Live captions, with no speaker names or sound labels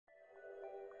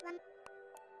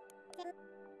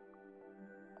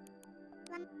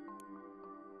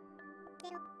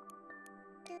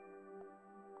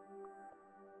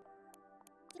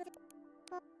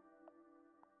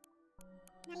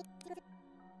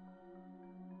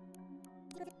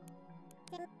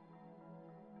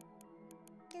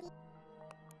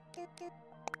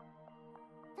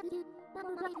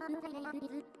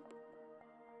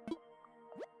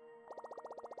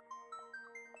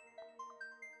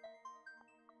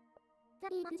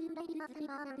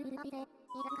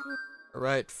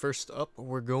Alright, first up,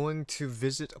 we're going to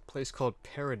visit a place called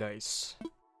Paradise.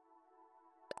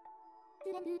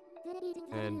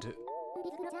 And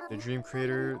the dream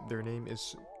creator, their name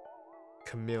is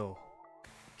Camille.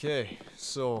 Okay,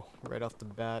 so right off the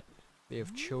bat, they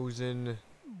have chosen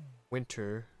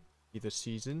winter to be the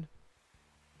season,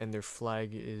 and their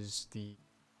flag is the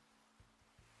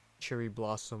cherry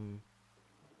blossom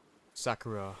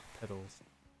sakura petals.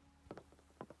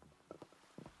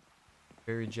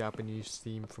 Very Japanese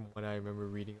theme from what I remember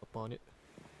reading up on it.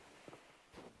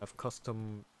 Have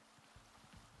custom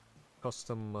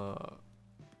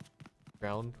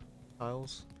ground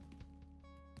tiles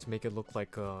to make it look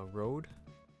like a road.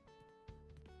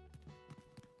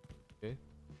 Okay.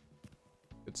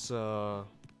 Let's go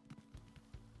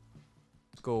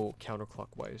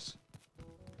counterclockwise.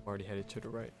 I'm already headed to the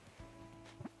right.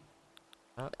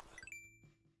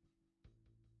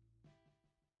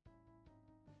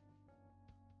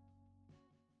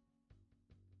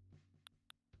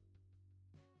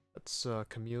 That's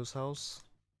Camille's house.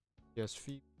 He has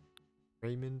feet.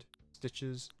 Raymond,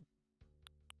 Stitches,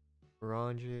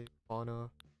 Orange, Fauna,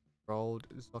 Rauld,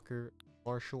 Zucker,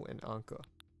 Marshall, and Anka.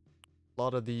 A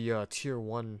lot of the tier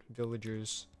 1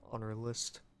 villagers on our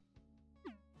list.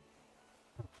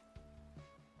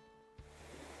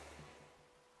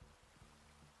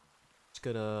 Just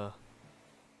gonna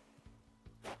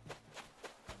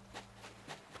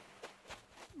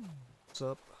what's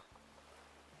up?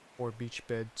 4 beach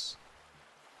beds,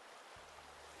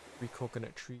 3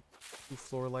 coconut trees, 2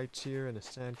 floor lights here, and a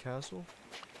sand castle.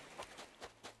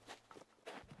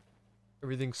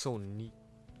 Everything's so neat.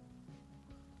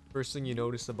 First thing you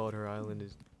notice about her island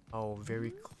is how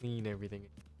very clean everything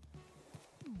is.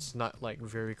 It's not like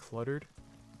very cluttered.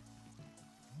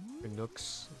 Her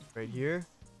nooks right here.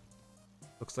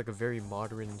 Looks like a very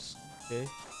modern stay.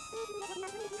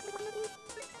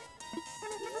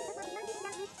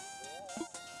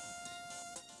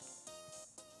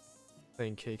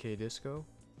 Playing KK Disco.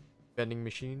 Vending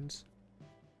machines.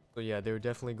 So yeah, they were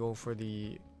definitely going for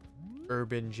the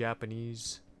urban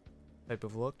Japanese type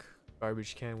of look.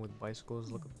 Garbage can with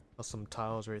bicycles. Look at some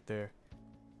tiles right there.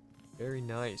 Very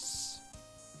nice.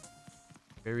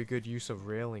 Very good use of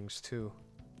railings too.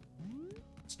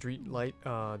 Street light,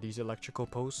 these electrical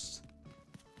posts,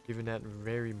 giving that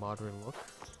very modern look.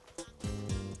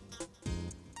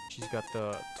 She's got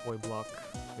the toy block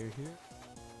here.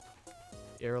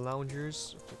 Air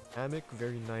loungers, hammock,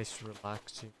 very nice,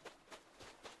 relaxing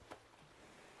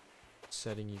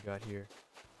setting you got here.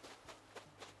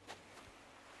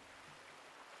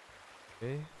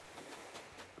 Okay.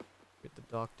 At the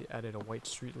dock, they added a white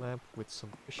street lamp with some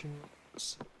fishing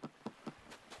rods.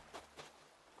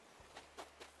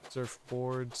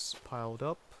 Surfboards piled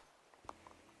up,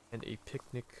 and a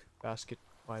picnic basket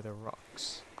by the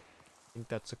rocks. I think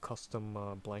that's a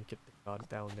custom blanket they got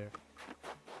down there.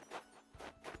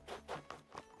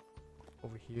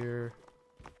 Over here,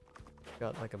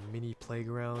 got like a mini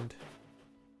playground.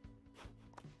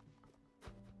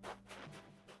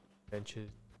 Benches.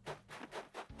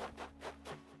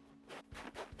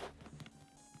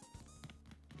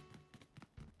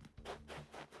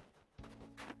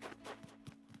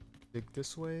 Dig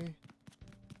this way.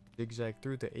 Zigzag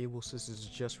through. The able sis is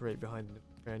just right behind the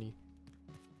granny.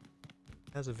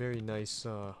 Has a very nice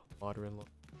modern look.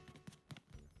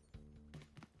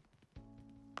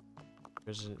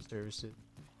 Resident services.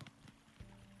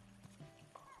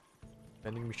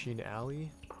 Vending machine alley.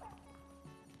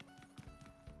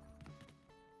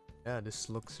 Yeah, this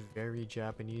looks very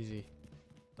Japanesey,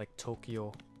 like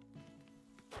Tokyo.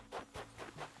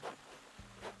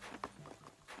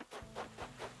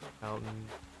 Fountain.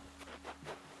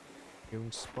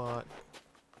 Viewing spot.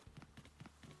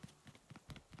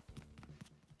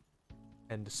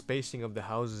 And the spacing of the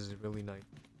houses is really nice.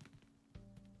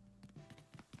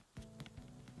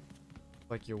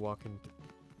 Like you're walking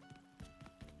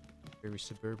very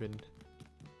suburban.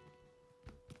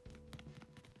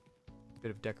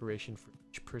 Bit of decoration for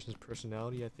each person's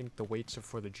personality. I think the weights are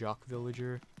for the jock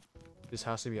villager. This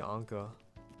has to be Anka.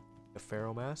 The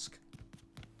pharaoh mask.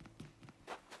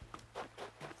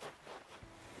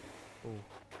 Oh,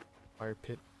 fire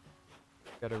pit.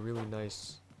 Got a really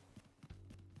nice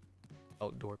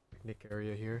outdoor picnic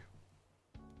area here.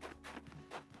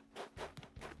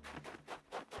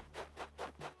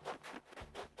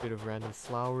 Bit of random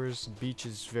flowers. Beach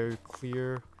is very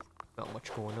clear. Not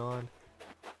much going on.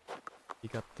 You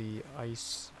got the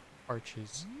ice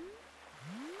arches.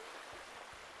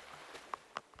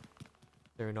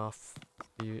 Staring off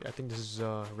the, I think this is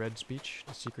Red's beach,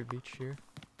 the secret beach here.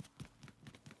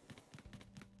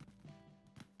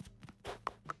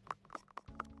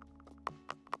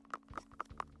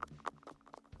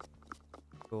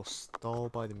 Little stall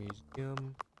by the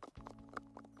museum.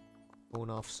 Going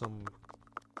off some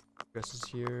dresses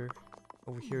here.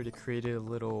 Over here they created a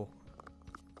little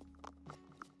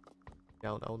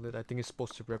down outlet. I think it's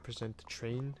supposed to represent the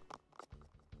train.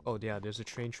 Oh yeah, there's a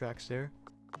train tracks there.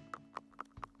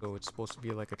 So it's supposed to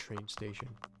be like a train station.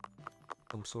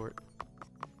 Some sort.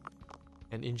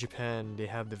 And in Japan, they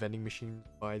have the vending machine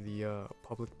by the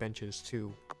public benches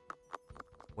too.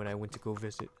 When I went to go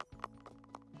visit.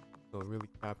 So it really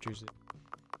captures it.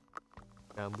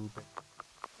 Bamboo bench.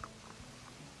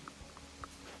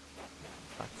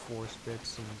 Black forest beds,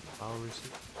 some flowers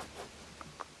here.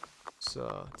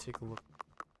 Let's take a look.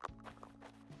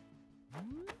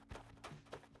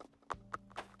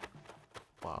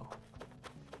 Wow.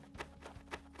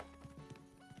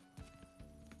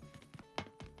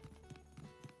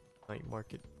 Night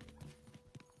market.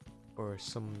 Or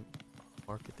some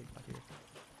market they got here.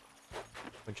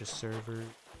 Bunch of servers.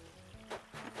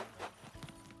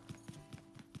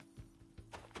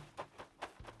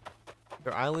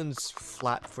 Their island's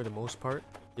flat for the most part,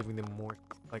 giving them more,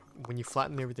 like, when you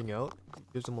flatten everything out, it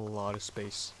gives them a lot of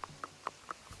space.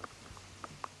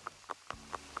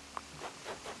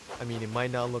 I mean, it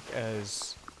might not look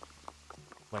as,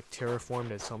 like, terraformed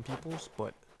as some people's,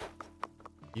 but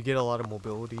you get a lot of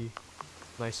mobility,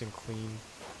 nice and clean,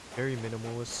 very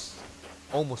minimalist,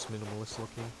 almost minimalist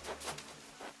looking.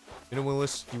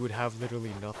 Minimalist, you would have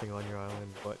literally nothing on your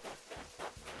island, but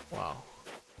wow.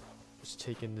 Just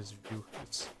take in this view,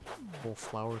 it's a whole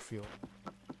flower field.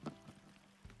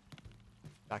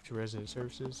 Back to resident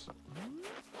services.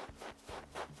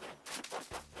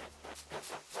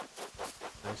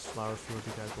 Nice flower field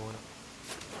you got going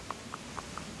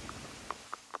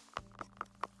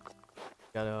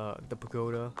on. Got the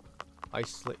pagoda,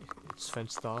 it's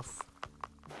fenced off.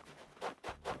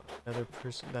 Another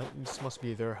person, this must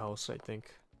be their house, I think.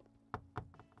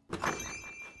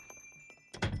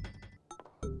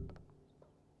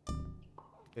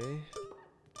 Okay.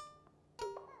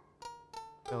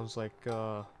 Sounds like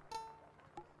KK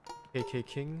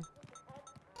King.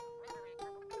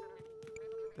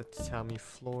 The tatami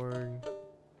flooring.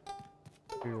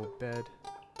 Real bed.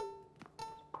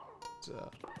 It's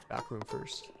back room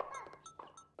first.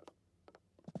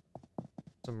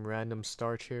 Some random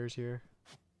star chairs here.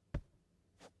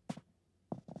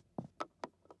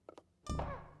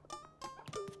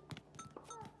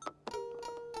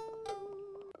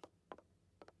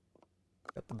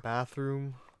 Got the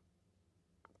bathroom.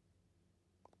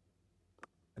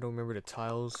 I don't remember the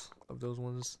tiles of those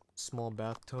ones. Small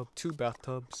bathtub, 2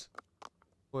 bathtubs,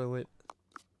 toilet,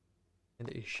 and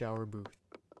a shower booth.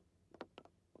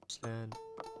 Stand.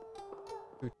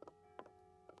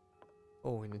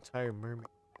 Oh, an entire mermaid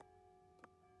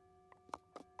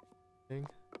thing.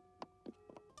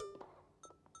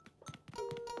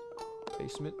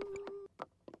 Basement.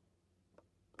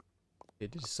 They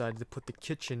decided to put the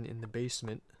kitchen in the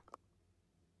basement.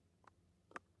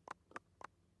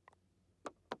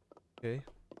 Okay.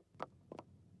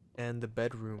 And the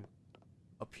bedroom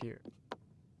up here.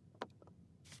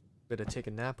 Better take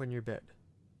a nap on your bed.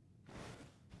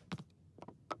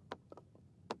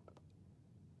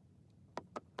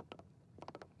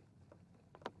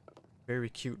 Very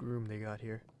cute room they got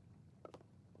here.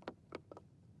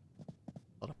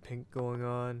 A lot of pink going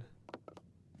on.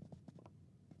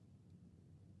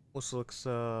 Almost looks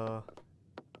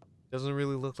doesn't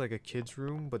really look like a kid's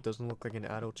room, but doesn't look like an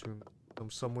adult's room. I'm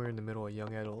somewhere in the middle, a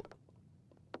young adult.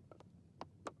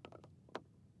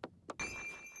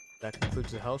 That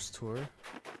concludes the house tour.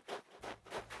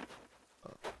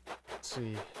 Let's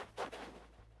see.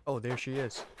 Oh, there she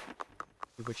is.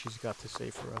 See what she's got to say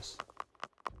for us.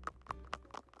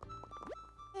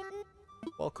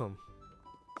 Welcome.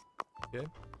 Okay.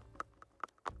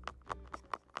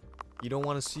 You don't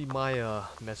want to see my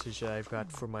message that I've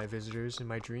got for my visitors in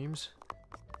my dreams.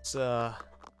 It's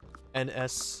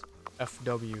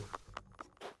NSFW.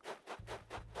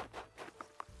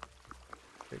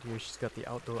 Right here she's got the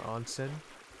outdoor onsen.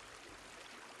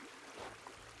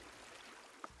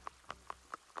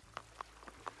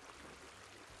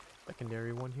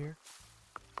 Secondary one here.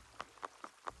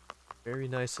 Very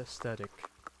nice aesthetic.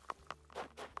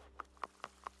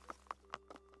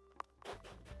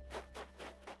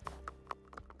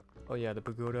 Oh yeah, the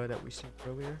pagoda that we seen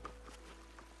earlier.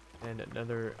 And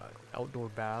another outdoor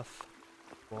bath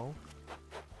as well.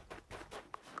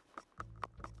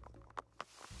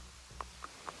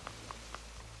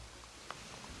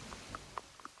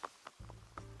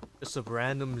 Just a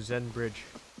random Zen bridge.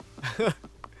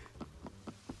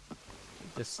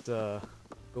 Just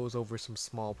goes over some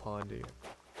small pond here.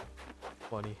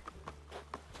 Funny.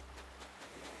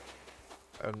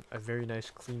 A very nice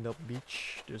cleaned up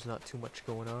beach. There's not too much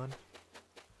going on.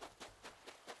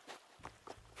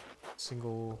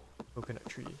 Single coconut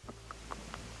tree.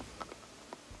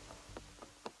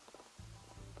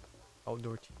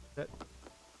 Outdoor tea set.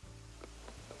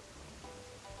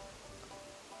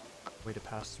 Way to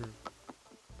pass through.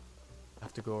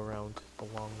 Have to go around a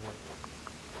long way.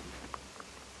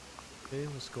 Okay,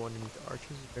 let's go underneath the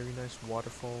arches. Very nice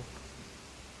waterfall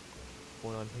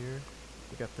going on here.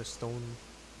 We got the stone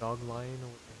dog lion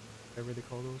or whatever they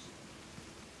call those.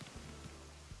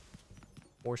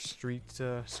 More street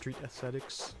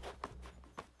aesthetics.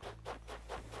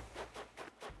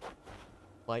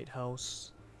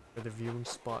 Lighthouse for the viewing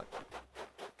spot.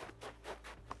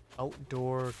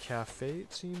 Outdoor cafe,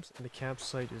 it seems, and the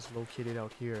campsite is located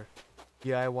out here.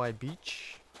 DIY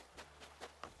beach.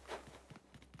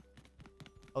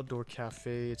 Outdoor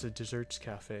cafe, it's a desserts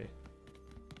cafe.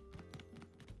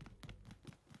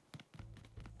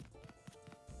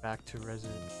 Back to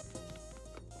residence.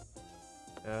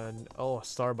 And oh,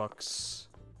 Starbucks.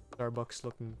 Starbucks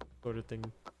looking sort of thing.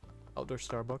 Outdoor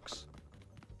Starbucks.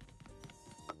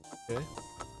 Okay.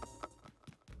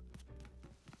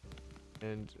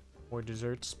 And more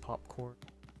desserts, popcorn.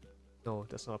 No,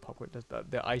 that's not popcorn. That's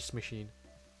the ice machine.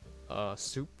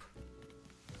 Soup.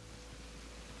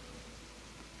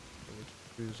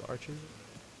 Those arches.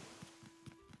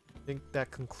 I think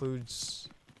that concludes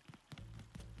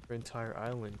our entire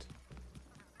island.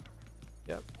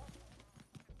 Yep.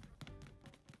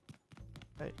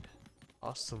 Right.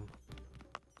 Awesome.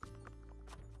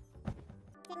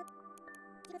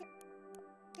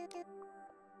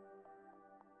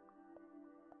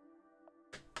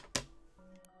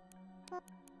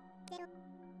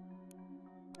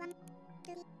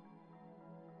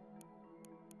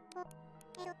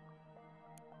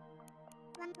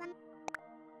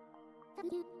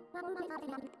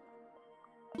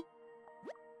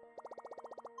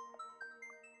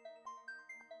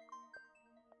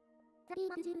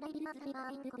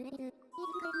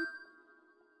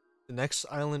 The next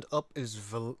island up is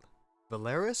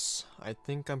Velaris. I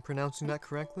think I'm pronouncing that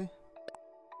correctly.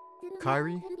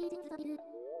 Kari.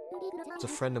 It's a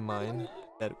friend of mine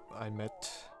that I met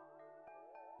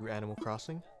through Animal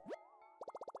Crossing.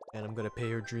 And I'm gonna pay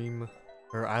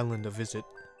her island a visit.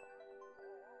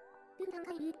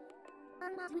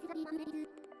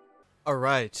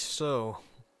 Alright, so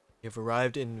we have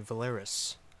arrived in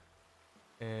Velaris.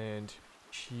 And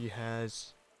she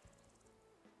has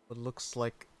what looks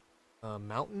like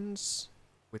mountains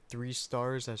with 3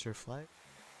 stars as her flag.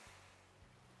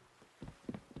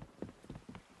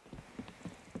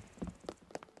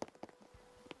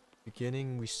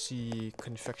 Beginning, we see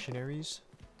confectionaries,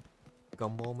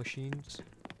 gumball machines,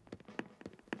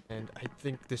 and I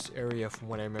think this area, from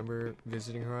what I remember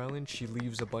visiting her island, she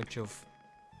leaves a bunch of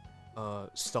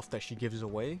stuff that she gives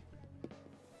away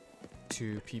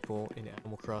to people in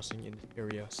Animal Crossing in the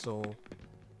area. So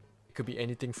it could be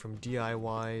anything from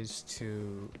DIYs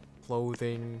to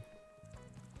clothing,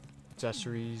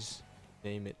 accessories,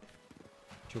 name it.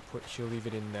 She'll leave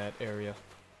it in that area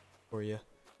for you.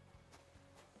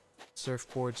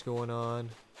 Surfboards going on.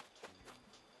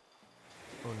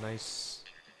 Oh, nice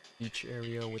beach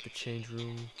area with a change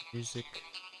room, music,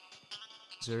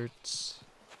 desserts,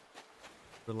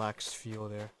 relaxed feel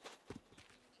there.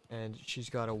 And she's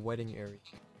got a wedding area.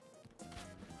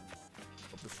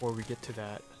 But before we get to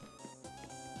that,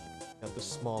 got the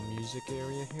small music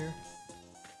area here.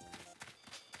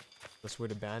 That's where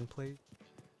the band plays.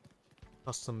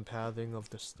 Custom pathing of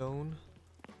the stone.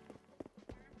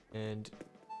 And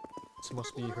this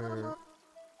must be her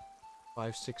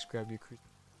 5-6 grab your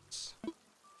crucifix.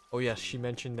 Oh yes, she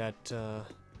mentioned that you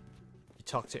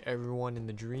talk to everyone in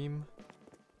the dream.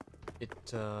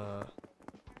 It's a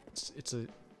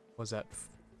was that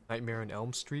Nightmare on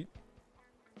Elm Street?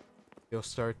 You'll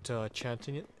start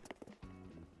chanting it.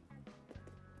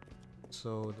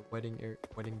 So the wedding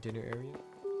dinner area,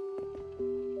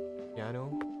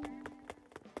 piano.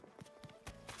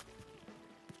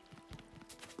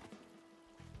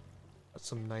 Got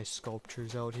some nice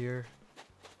sculptures out here.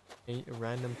 A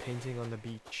random painting on the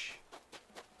beach.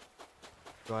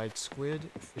 Dried squid,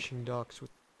 fishing docks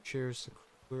with chairs,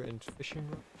 a cooler, and fishing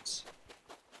rods.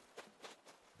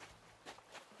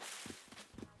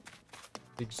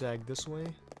 Zigzag this way.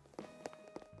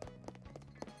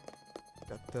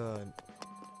 Got the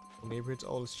neighborhoods.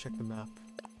 Oh, let's check the map.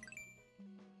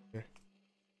 Here.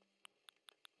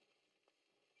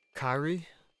 Kari,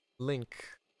 Link,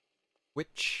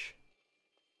 Witch.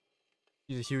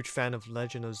 She's a huge fan of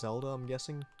Legend of Zelda, I'm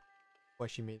guessing. Why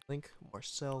she made Link.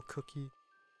 Marcel, Cookie,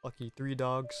 Lucky, 3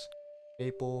 dogs,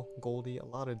 Maple, Goldie, a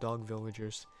lot of dog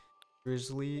villagers.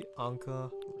 Grizzly, Anka,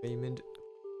 Raymond,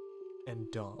 and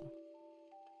Dom.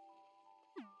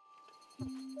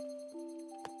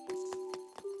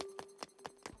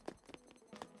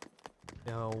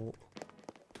 Now,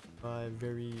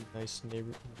 very nice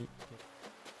neighborhood.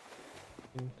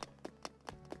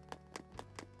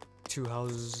 2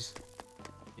 houses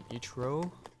in each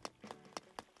row.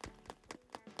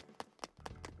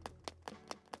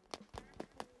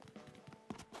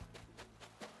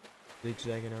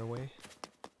 Zigzagging our way.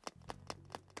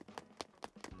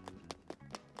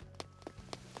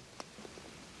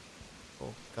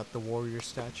 Oh, got the warrior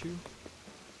statue.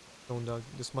 Stone dog.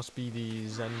 This must be the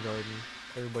Zen garden.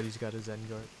 Everybody's got a Zen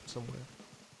garden somewhere.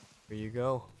 There you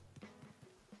go.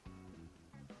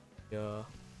 Yeah.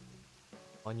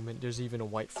 Monument. There's even a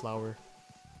white flower.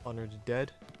 Honor the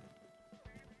dead.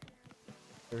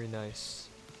 Very nice.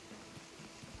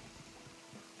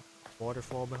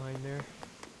 Waterfall behind there.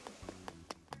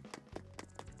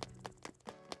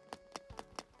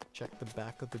 Check the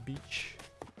back of the beach.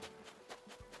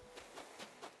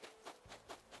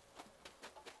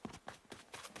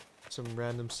 Some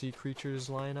random sea creatures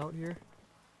lying out here.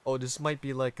 Oh, this might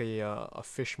be like a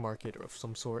fish market of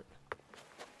some sort.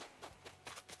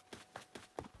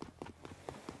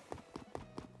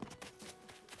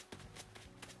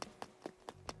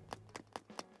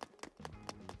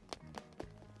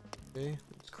 Okay,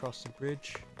 let's cross the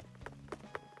bridge.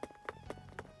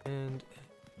 And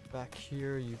back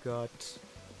here you got,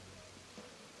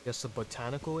 I guess, a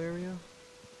botanical area.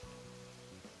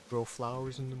 Grow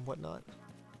flowers and whatnot.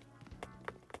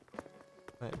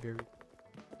 Right, very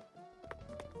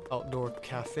outdoor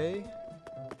cafe.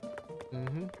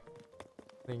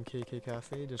 Playing KK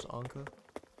Cafe. There's Anka.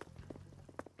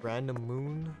 Random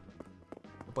moon.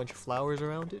 A bunch of flowers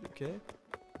around it. Okay.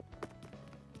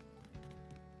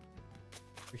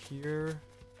 Over here.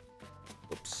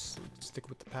 Oops. Stick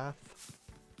with the path.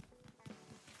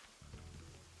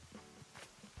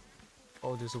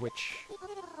 Oh, there's a witch.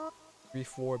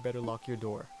 3-4. Better lock your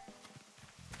door.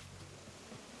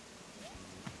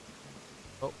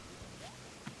 Oh.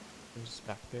 There's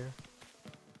back there.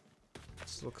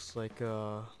 This looks like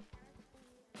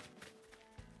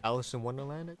Alice in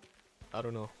Wonderland? I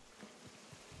don't know.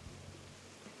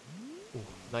 Ooh,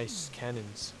 nice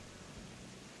cannons.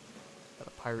 Got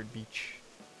a pirate beach.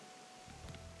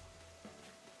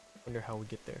 Wonder how we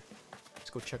get there.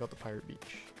 Let's go check out the pirate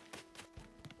beach.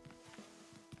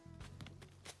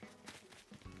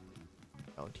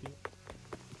 Down here.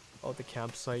 Oh, the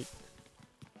campsite.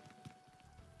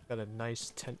 Got a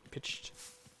nice tent pitched.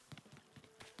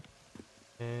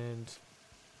 And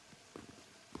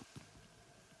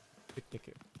picnic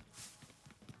area.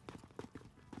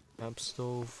 Camp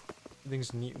stove.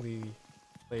 Everything's neatly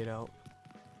laid out.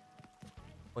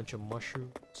 Bunch of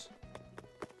mushrooms.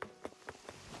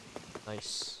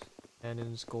 Nice.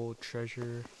 Cannons, gold,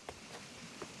 treasure.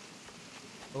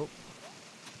 Oh.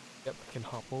 Yep, I can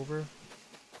hop over.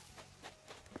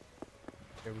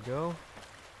 There we go.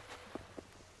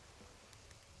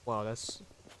 Wow, that's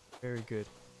very good.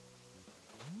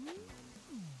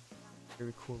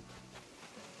 Very cool.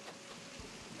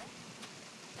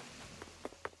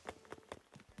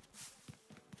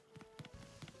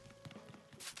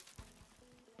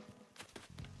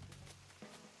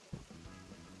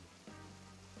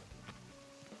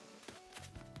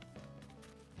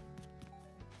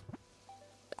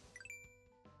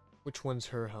 Which one's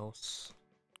her house?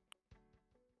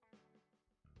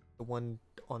 The one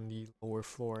on the lower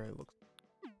floor, it looks.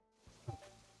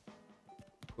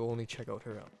 We'll only check out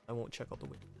her house. I won't check out the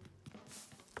witch.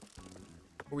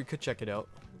 Or we could check it out.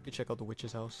 We could check out the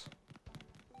witch's house.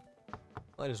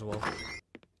 Might as well.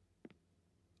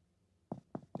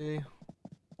 Okay.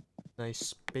 Nice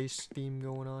space theme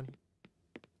going on.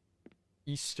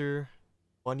 Easter,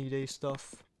 Bunny Day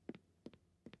stuff.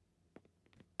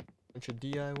 Bunch of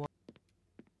DIY.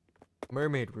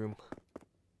 Mermaid room.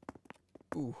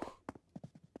 Ooh.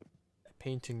 That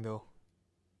painting though.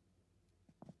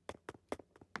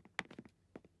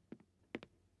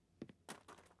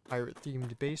 Pirate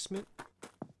themed basement.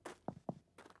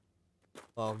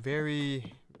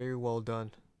 Very Very well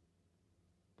done.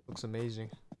 Looks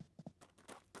amazing.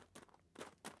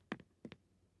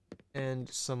 And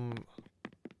some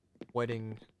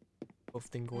wedding of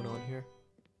thing going on here.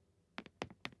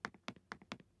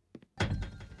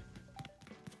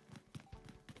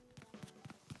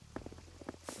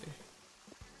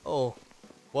 Oh,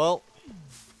 well,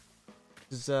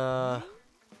 this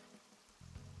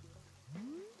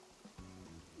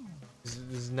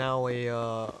is now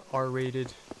a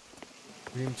R-rated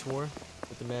dream tour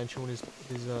with the man showing his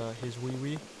wee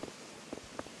wee.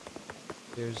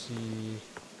 There's the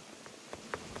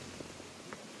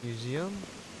museum.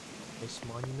 Nice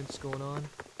monuments going on.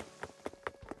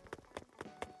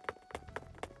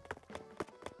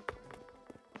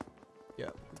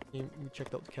 Yeah, we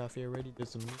checked out the cafe already.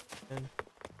 There's a meat stand,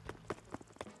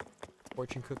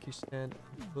 fortune cookie stand,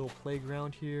 little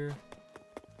playground here.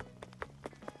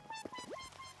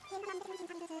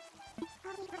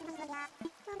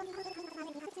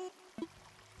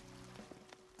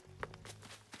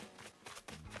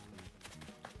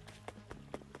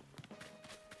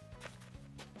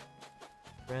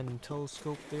 Random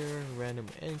telescope there, random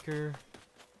anchor.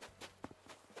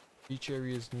 Beach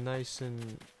area is nice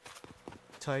and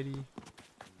tidy.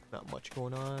 Not much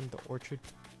going on. The orchard.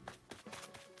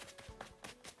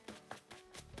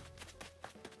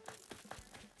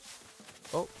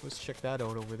 Oh, let's check that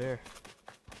out over there.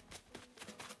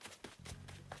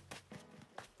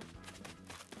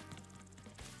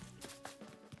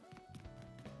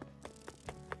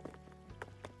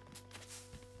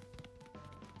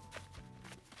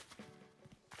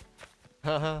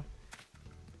 Haha.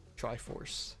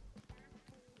 Triforce.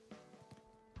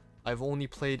 I've only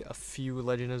played a few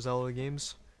Legend of Zelda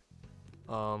games.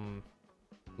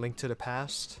 Link to the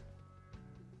Past.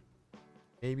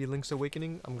 Maybe Link's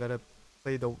Awakening. I'm gonna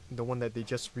play the one that they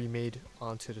just remade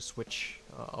onto the Switch.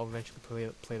 I'll eventually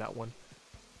play that one.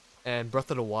 And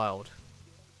Breath of the Wild.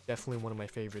 Definitely one of my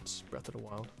favorites. Breath of the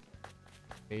Wild.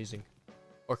 Amazing.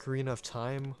 Ocarina of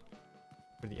Time.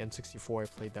 For the N64, I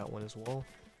played that one as well.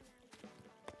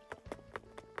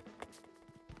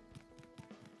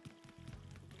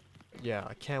 Yeah,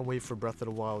 I can't wait for Breath of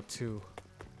the Wild 2.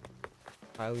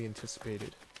 Highly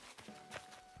anticipated.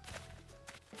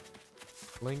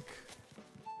 Link.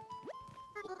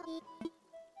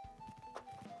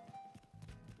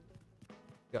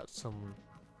 Got some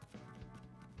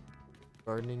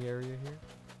gardening area here.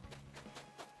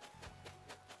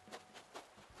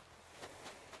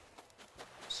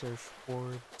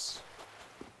 Surfboards.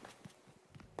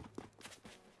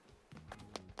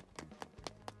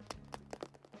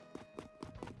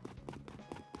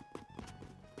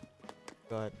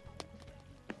 Got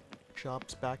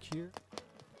shops back here.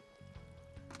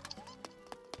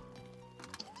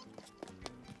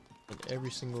 And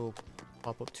every single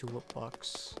pop-up tulip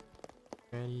box.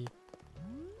 Granny.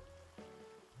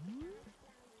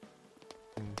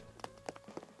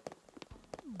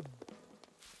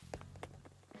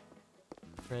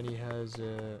 Granny has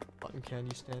a cotton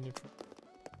candy stand in front.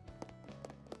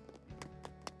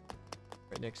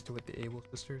 Right next to it, the Able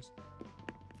sisters.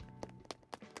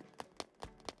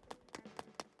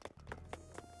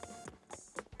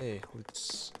 Hey,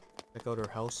 let's check out our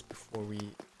house before we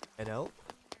head out.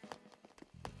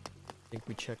 I think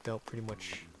we checked out pretty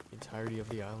much the entirety of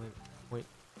the island. Point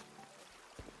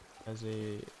has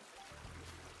a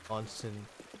constant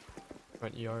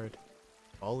front yard.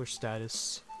 Baller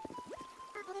status.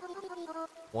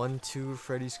 1-2,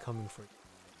 Freddy's coming for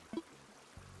you.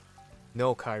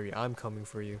 No, Kari, I'm coming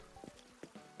for you.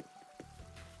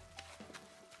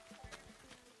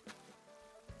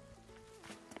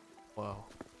 Wow.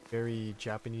 Very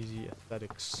Japanesey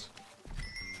aesthetics.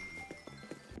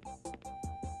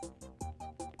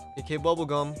 AK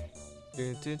bubblegum.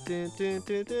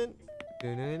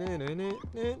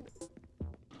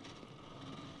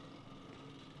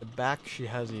 The back, she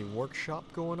has a workshop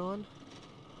going on.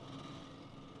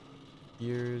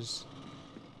 Gears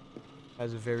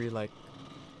has a very like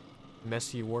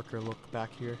messy worker look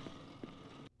back here.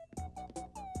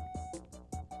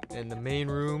 In the main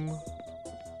room,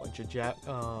 bunch of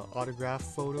autograph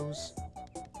photos.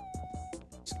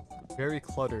 It's very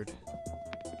cluttered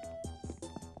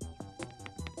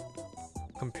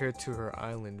compared to her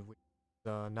island, which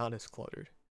is not as cluttered.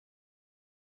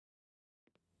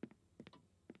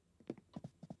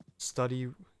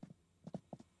 Study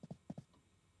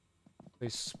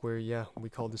place where, yeah, we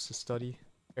call this the study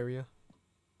area.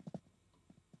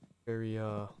 Very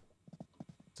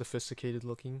sophisticated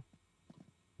looking.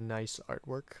 Nice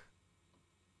artwork.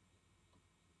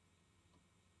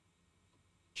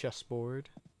 Chessboard.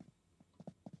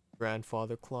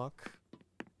 Grandfather clock.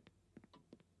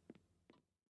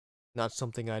 Not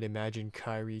something I'd imagine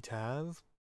Kari to have.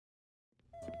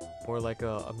 More like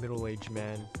a middle-aged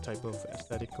man type of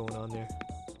aesthetic going on there.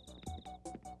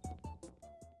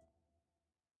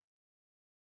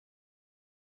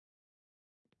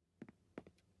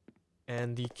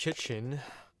 And the kitchen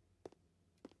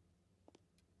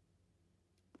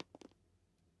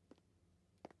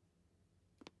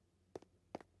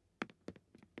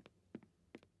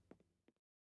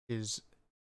is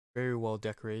very well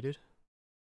decorated.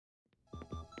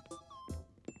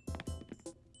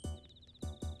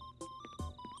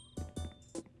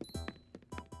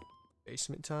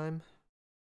 Basement time.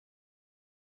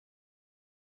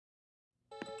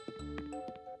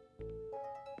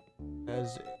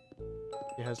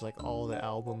 It has like all the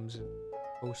albums and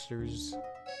posters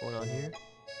going on here.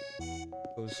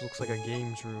 So this looks like a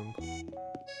games room.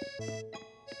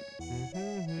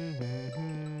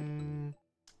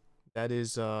 That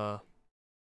is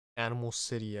Animal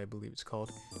City, I believe it's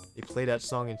called. They play that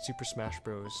song in Super Smash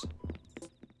Bros.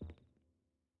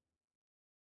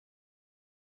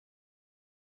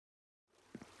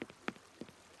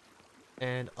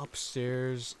 And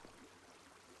upstairs,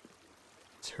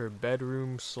 it's her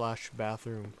bedroom slash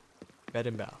bathroom. Bed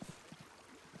and bath.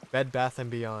 Bed, bath, and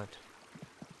beyond.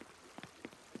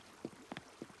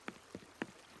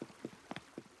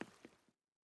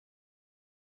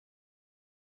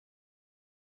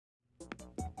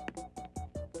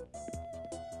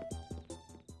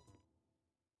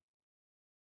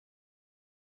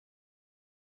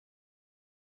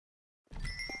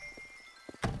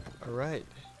 Alright.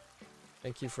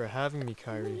 Thank you for having me,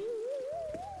 Kari.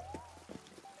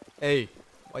 Hey,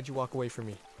 why'd you walk away from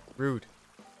me? Rude.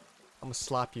 I'm gonna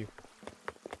slap you.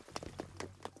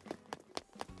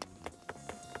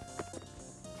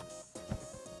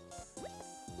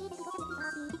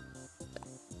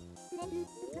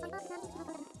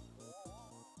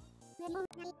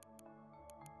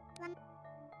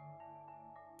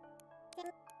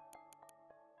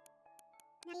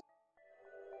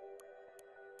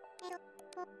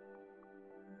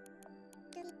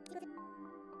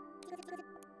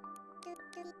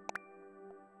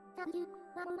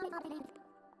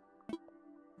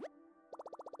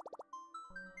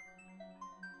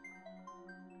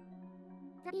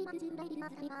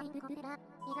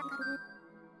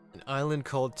 An island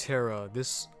called Terra.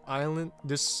 This island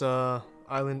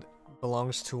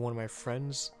belongs to one of my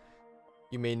friends.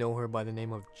 You may know her by the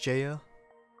name of Jaiya.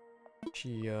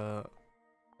 She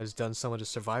has done some of the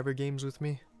Survivor games with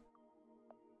me.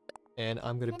 And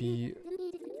I'm gonna be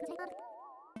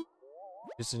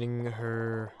visiting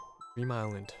her dream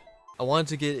island. I wanted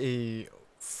to get a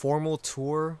formal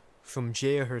tour from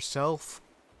Jaiya herself,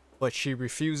 but she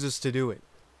refuses to do it.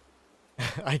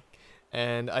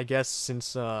 I guess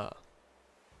since a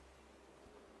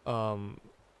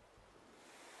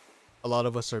lot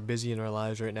of us are busy in our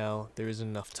lives right now, there isn't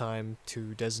enough time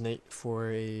to designate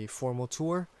for a formal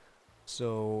tour.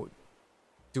 So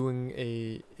doing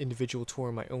a individual tour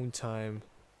in my own time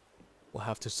will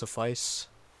have to suffice.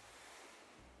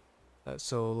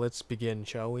 So let's begin,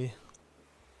 shall we?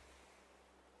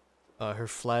 Her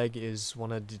flag is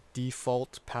one of the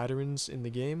default patterns in the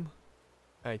game.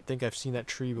 I think I've seen that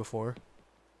tree before.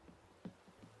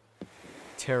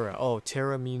 Terra. Oh,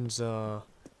 Terra means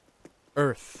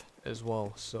Earth as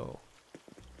well, so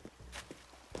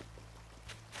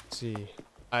let's see.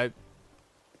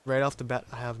 Right off the bat,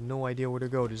 I have no idea where to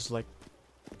go. There's like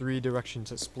 3 directions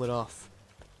that split off.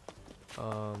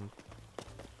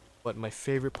 But my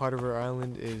favorite part of our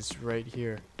island is right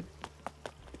here.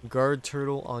 Guard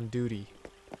turtle on duty.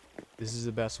 This is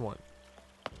the best one.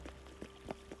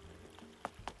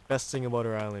 Best thing about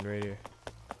our island right here.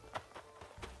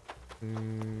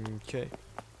 Okay.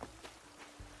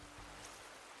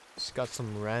 It's got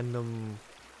some random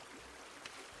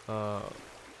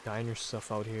diner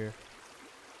stuff out here.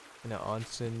 And an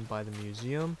onsen by the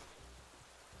museum.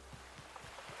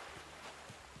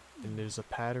 And there's a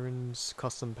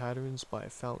custom patterns by a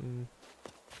fountain.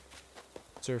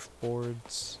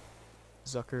 Surfboards.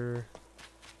 Zucker.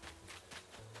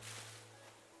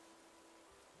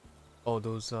 Oh,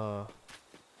 those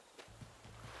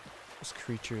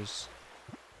creatures.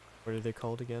 What are they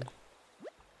called again?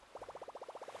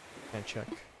 Can't check.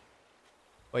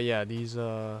 But yeah, these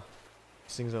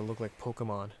things that look like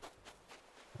Pokemon.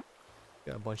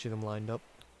 Got a bunch of them lined up.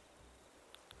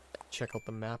 Check out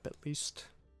the map at least.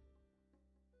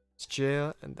 It's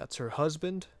Jaiya, and that's her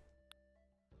husband.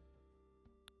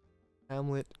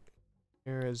 Hamlet,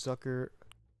 Terra, Zucker,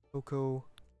 Coco,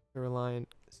 Caroline,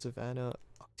 Savannah,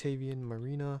 Octavian,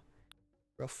 Marina,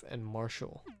 Ruff, and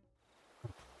Marshall.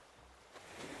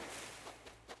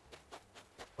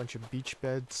 Bunch of beach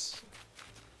beds.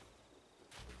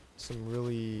 Some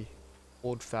really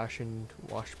old-fashioned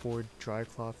washboard dry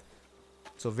cloth.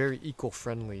 So very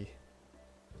eco-friendly.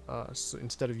 So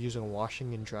instead of using a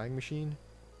washing and drying machine,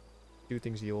 do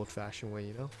things the old-fashioned way,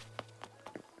 you know?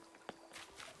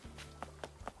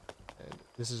 And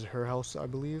this is her house, I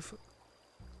believe.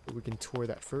 But we can tour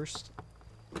that first.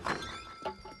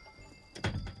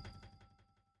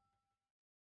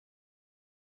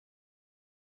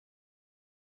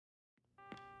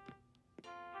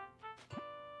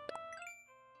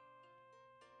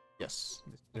 Yes,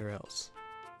 this is her house.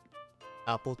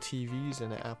 Apple TVs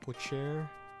and an Apple chair.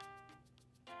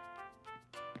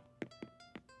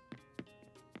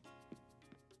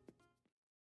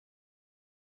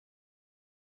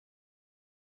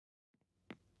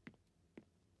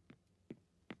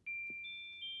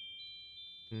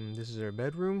 This is her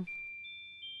bedroom.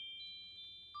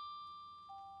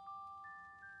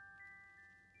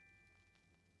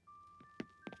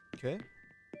 Okay.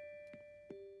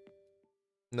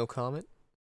 No comment.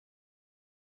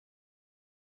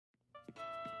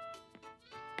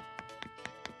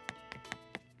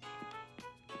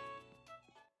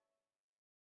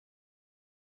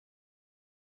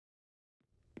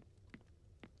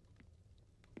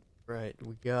 Right,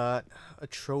 we got a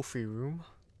trophy room.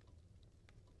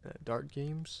 Dart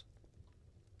games.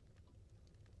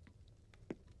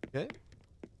 Okay.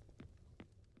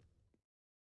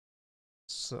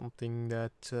 Something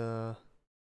that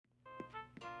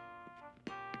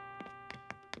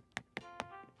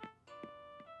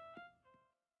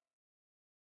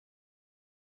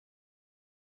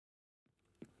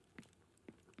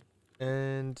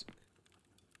and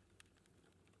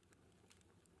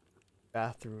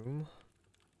bathroom.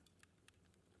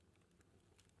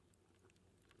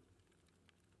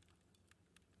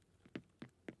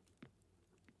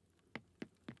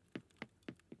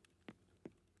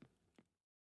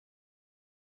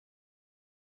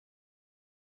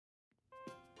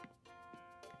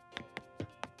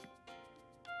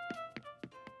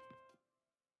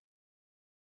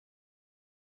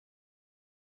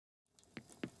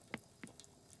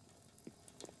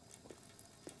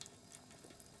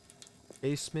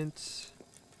 Basement.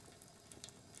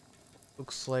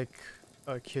 Looks like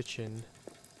a kitchen.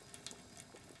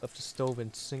 Left the stove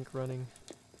and sink running.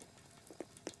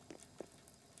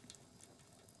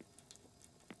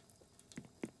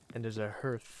 And there's a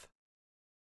hearth.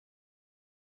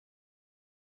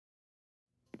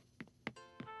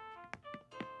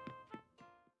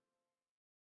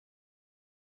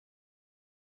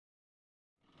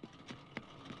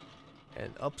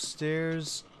 And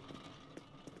upstairs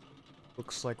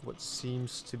looks like what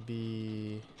seems to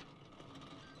be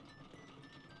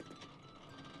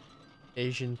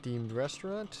Asian themed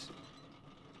restaurant.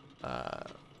 I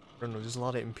don't know, there's a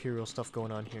lot of imperial stuff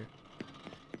going on here.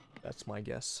 That's my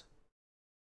guess.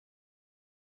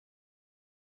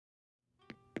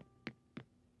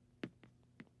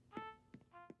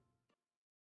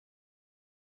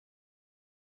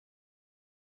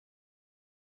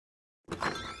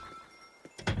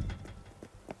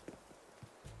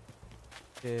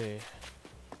 Okay.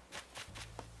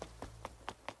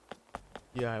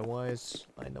 DIYs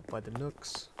lined up by the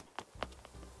nooks.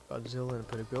 Godzilla and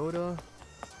Pagoda.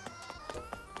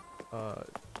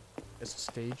 It's a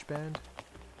stage band.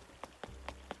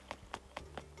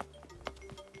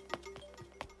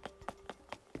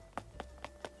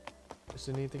 Is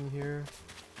there anything here?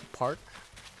 Park?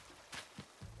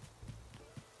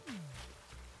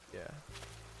 Yeah.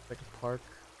 Like a park.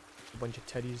 A bunch of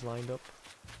teddies lined up.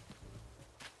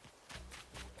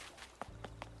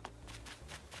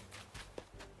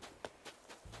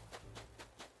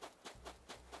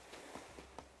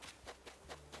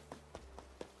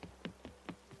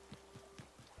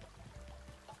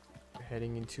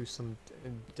 Heading into some,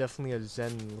 definitely a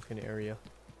zen looking area.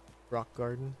 Rock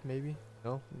garden, maybe?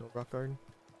 No rock garden.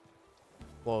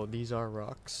 Well, these are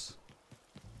rocks,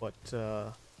 but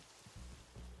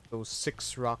those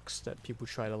 6 rocks that people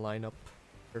try to line up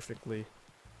perfectly,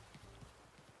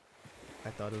 I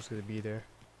thought it was gonna be there.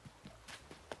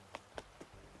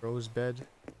 Rose bed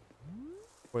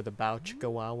for the bow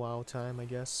chicka wow wow time, I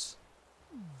guess.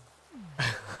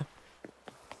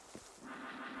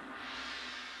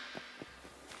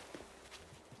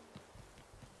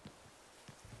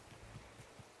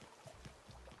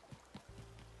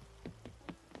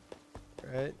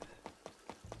 Right.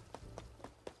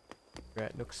 We're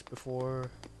at Nooks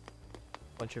before.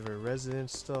 Bunch of our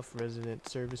resident stuff, resident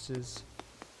services.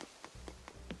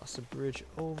 Across the bridge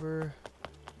over.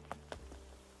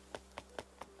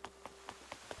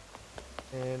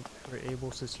 And her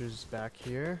able sisters back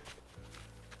here.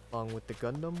 along with the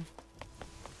Gundam.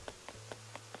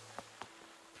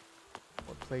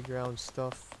 More playground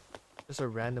stuff. Just a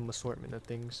random assortment of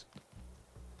things.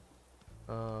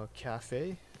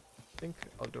 Cafe, I think.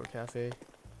 Outdoor cafe.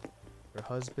 Her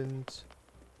husband's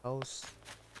house.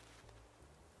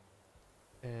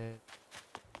 And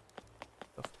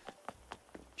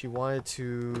she wanted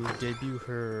to debut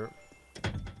her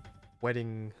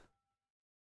wedding.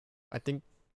 I think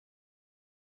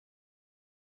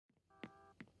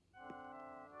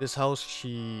this house,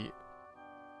 she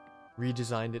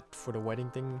redesigned it for the wedding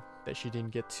thing that she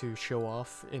didn't get to show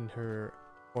off in her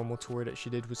formal tour that she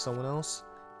did with someone else.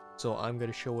 So I'm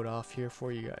gonna show it off here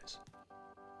for you guys.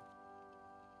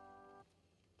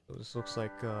 So this looks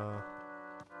like what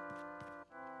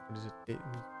is it?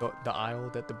 The aisle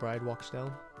that the bride walks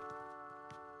down.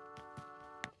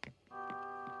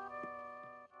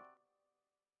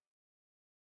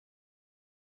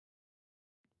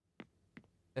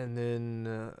 And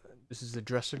then this is the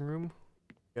dressing room,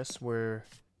 I guess, where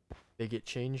they get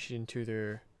changed into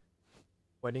their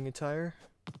wedding attire.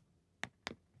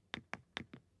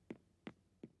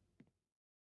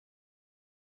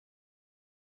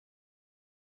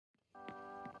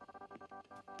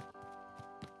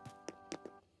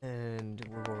 And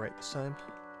we'll go right this time.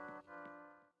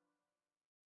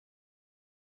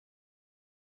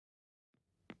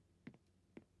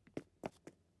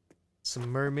 Some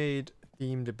mermaid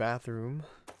themed bathroom.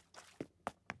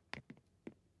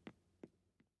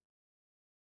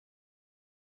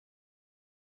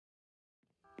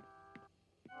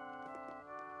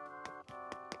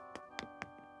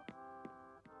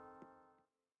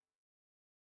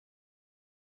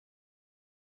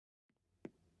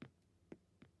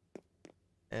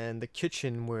 And the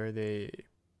kitchen where they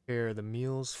prepare the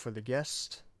meals for the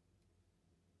guest.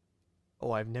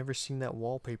 Oh, I've never seen that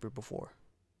wallpaper before.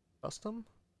 Custom?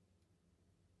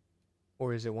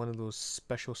 Or is it one of those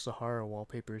special Sahara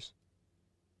wallpapers?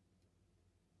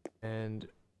 And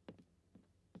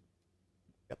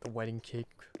got the wedding cake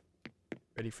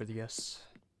ready for the guests.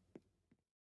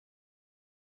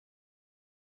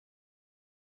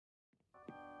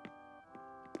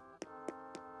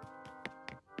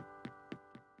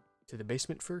 To the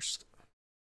basement first.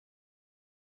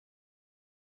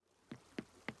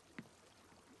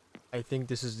 I think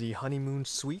this is the honeymoon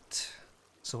suite.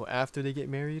 So after they get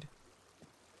married,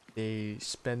 they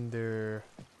spend their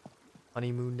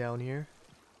honeymoon down here.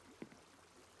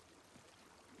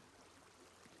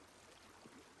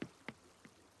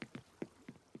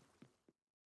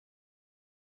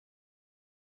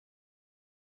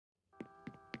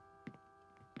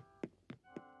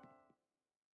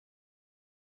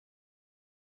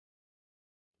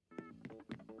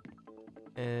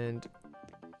 And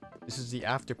this is the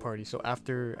after party. So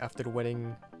after the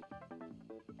wedding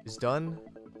is done,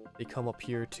 they come up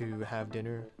here to have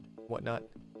dinner, whatnot,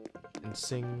 and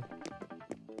sing.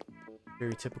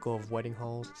 Very typical of wedding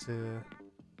halls to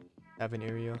have an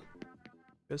area like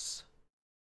this.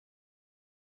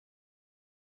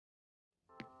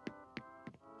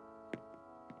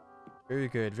 Very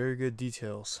good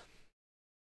details.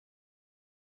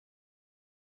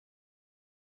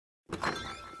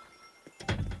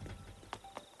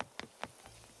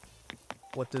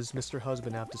 What does Mr.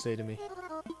 Husband have to say to me?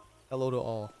 Hello to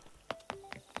all.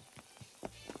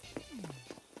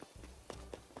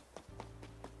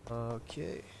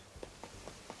 Okay.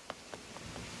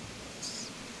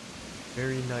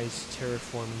 Very nice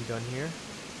terraforming done here.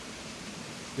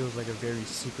 Feels like a very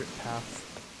secret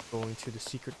path going to the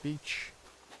secret beach.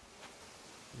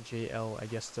 JL, I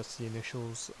guess that's the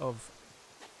initials of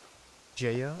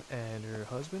Jaiya and her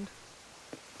husband.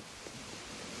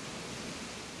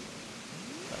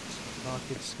 Got some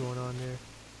rockets going on there.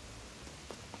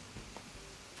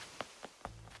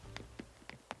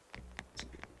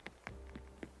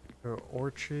 Her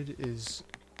orchard is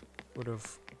sort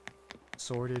of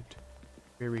sorted,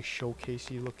 very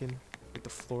showcasey looking with the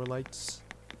floor lights.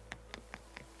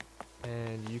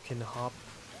 And you can hop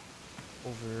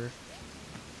over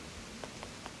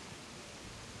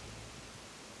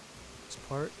this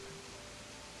part.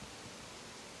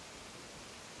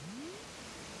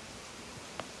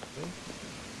 Okay.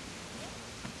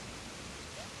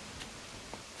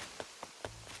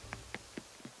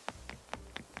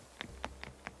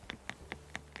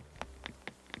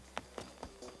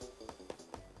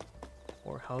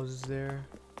 More houses there.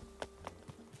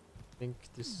 I think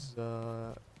this is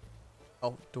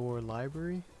outdoor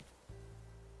library.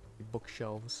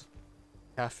 Bookshelves.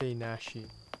 Cafe Nashi.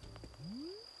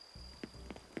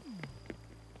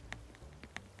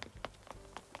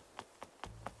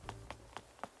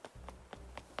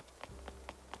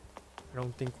 I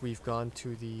don't think we've gone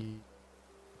to the...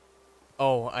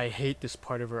 Oh, I hate this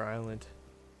part of our island.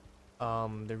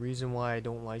 The reason why I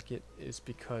don't like it is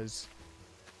because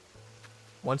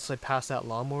once I pass that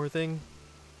lawnmower thing,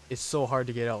 it's so hard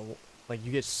to get out. Like,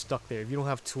 you get stuck there. If you don't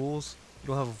have tools, you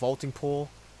don't have a vaulting pole,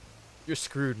 you're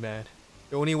screwed, man.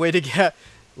 The only way to get...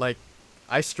 Like,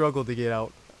 I struggle to get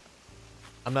out.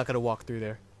 I'm not gonna walk through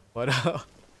there. But,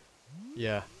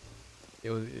 yeah.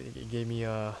 It gave me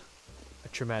a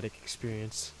traumatic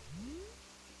experience.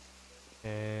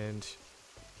 And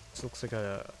this looks like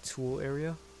a tool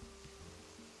area.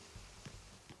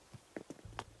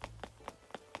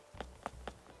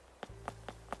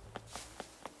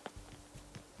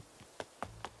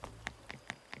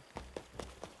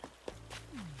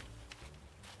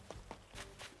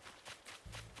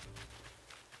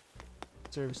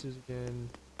 Services again.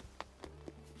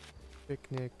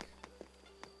 Picnic.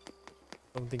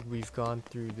 I don't think we've gone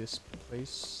through this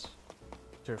place.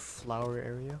 Their flower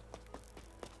area.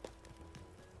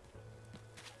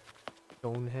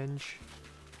 Stonehenge.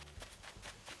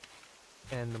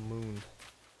 And the moon.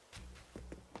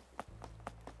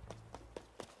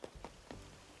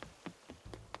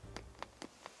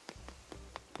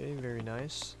 Okay, very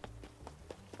nice.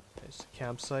 Nice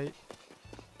campsite.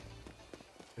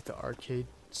 With the arcade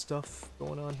stuff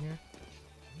going on here.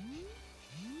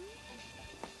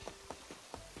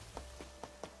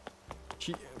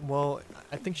 Well,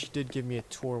 I think she did give me a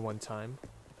tour one time.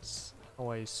 That's how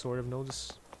I sort of know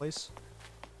this place.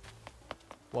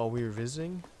 While we were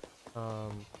visiting.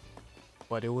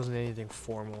 But it wasn't anything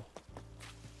formal.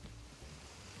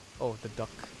 Oh, the duck.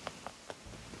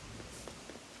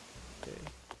 Okay,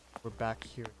 we're back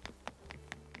here.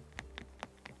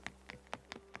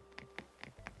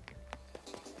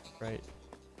 Right.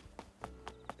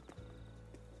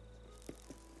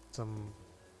 Some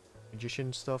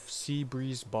magician stuff. Sea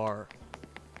Breeze Bar.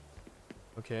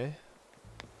 Okay.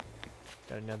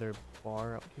 Got another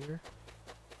bar out here.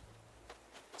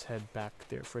 Let's head back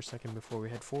there for a second before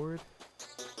we head forward.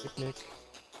 Picnic.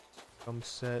 Drum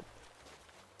set.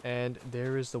 And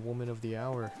there is the woman of the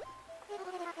hour.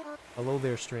 Hello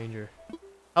there, stranger.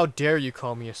 How dare you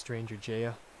call me a stranger,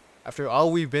 Jaiya? After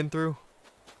all we've been through?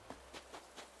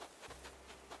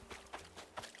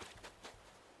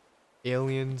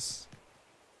 Aliens.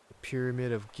 The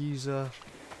Pyramid of Giza.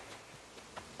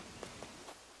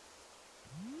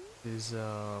 Is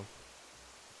that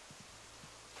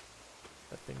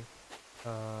thing.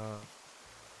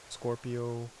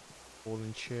 Scorpio,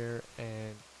 Golden Chair,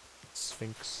 and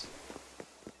Sphinx.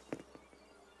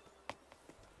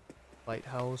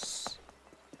 Lighthouse,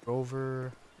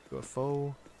 Rover,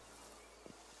 UFO,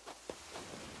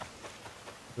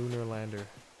 Lunar Lander.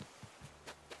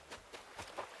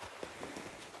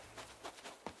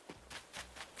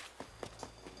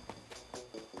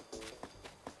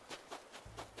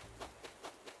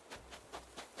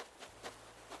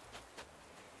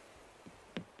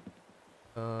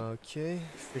 Okay,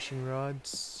 fishing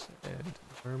rods and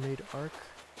mermaid arc,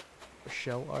 or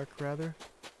shell arc rather.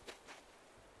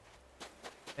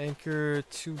 Anchor,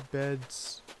 2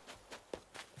 beds,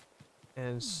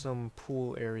 and some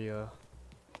pool area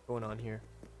going on here.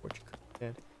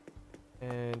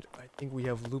 And I think we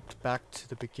have looped back to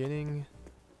the beginning.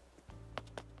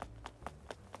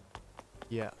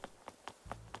 Yeah,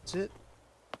 that's it.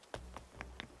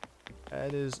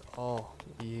 That is all.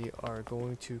 We are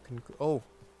going to oh,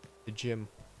 the gym.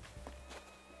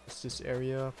 It's this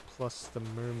area plus the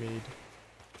mermaid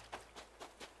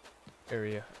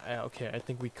area. Okay, I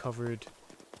think we covered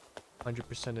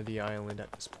 100% of the island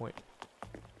at this point.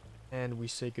 And we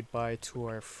say goodbye to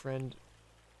our friend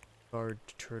Guard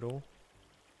Turtle.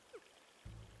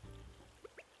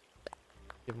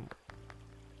 Give him.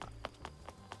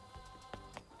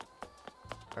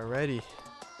 Alrighty.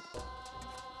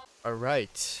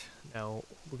 Alright. Now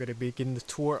we're gonna begin the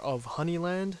tour of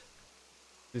Honeyland.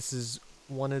 This is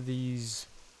one of these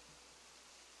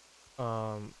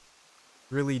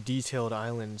really detailed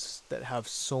islands that have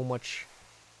so much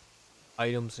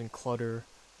items and clutter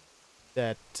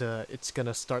that it's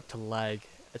gonna start to lag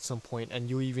at some point, and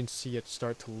you even see it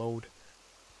start to load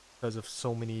because of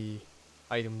so many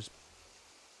items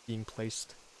being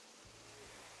placed.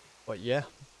 But yeah,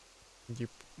 you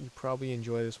probably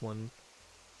enjoy this one.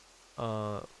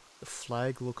 The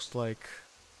flag looks like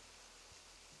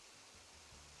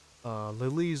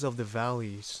lilies of the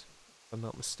valleys, if I'm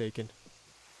not mistaken.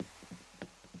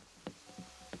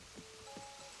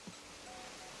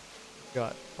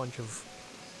 Got a bunch of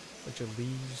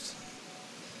leaves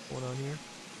going on here.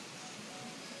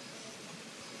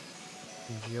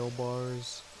 Some jail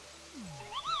bars.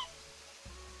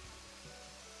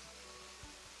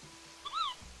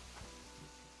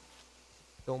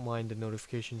 Don't mind the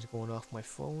notifications going off my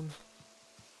phone.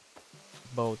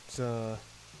 About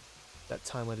that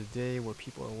time of the day where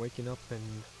people are waking up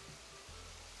and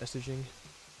messaging.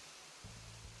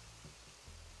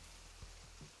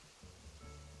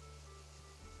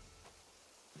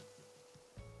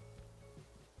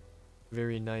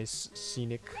 Very nice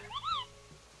scenic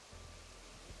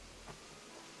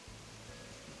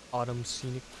autumn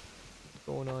scenic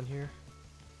going on here.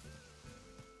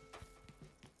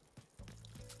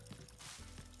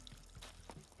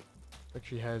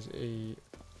 Actually has a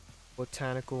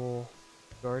botanical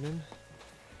garden.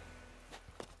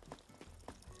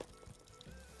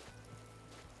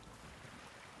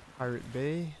 Pirate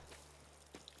Bay.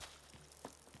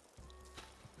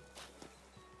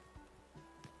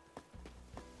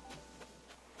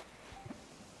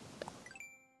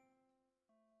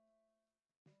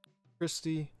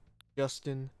 Kristy,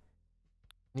 Justin,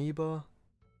 Neba,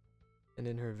 and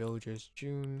then her villagers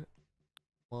June,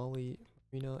 Molly,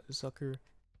 Marina, Zucker,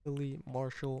 Lily,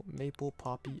 Marshall, Maple,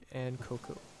 Poppy, and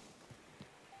Coco.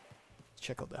 Let's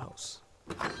check out the house.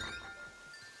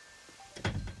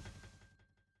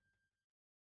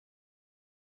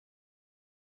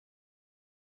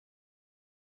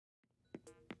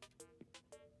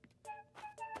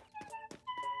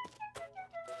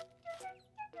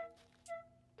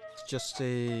 It's just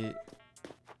a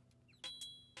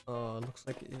looks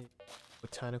like a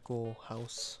botanical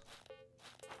house.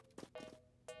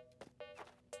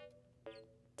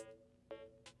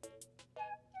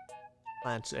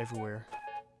 Plants everywhere.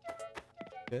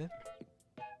 Okay.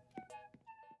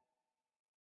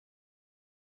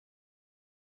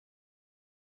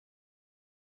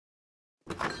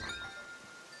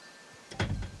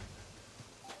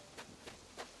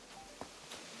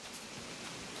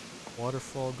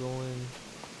 Waterfall going.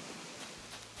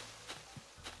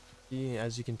 Yeah,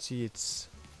 as you can see, it's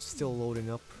still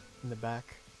loading up in the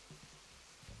back.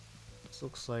 This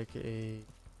looks like a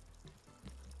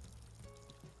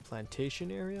plantation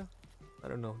area. I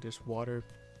don't know, there's water,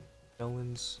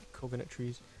 melons, coconut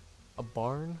trees, a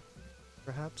barn,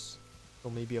 perhaps. So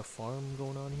maybe a farm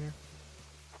going on here.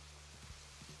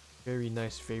 Very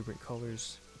nice, vibrant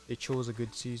colors. They chose a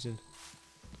good season.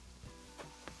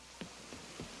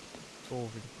 Go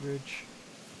over the bridge.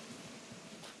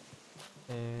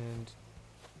 And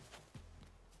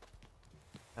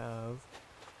have, I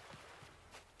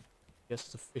guess,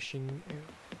 the fishing area.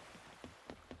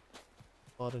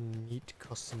 A lot of neat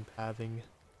custom pathing.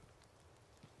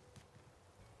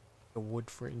 The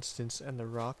wood, for instance, and the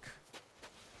rock.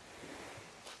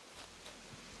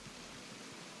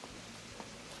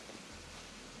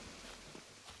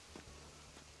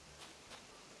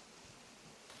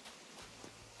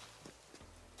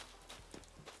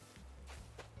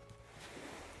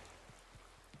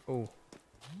 Oh,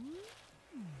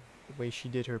 the way she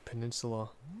did her peninsula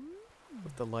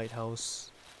with the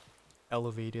lighthouse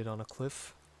elevated on a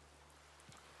cliff.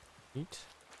 Neat.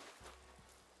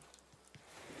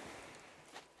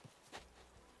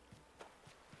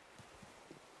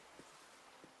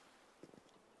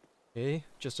 Okay,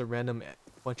 just a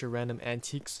bunch of random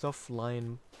antique stuff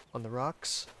lying on the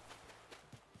rocks.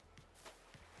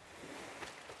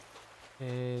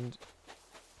 And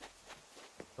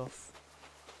stuff.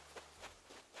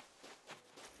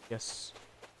 Yes,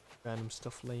 random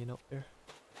stuff laying out there.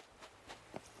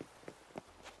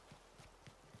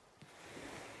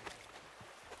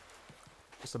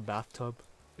 Just a bathtub,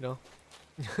 you know?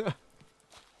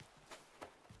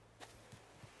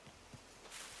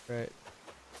 Right,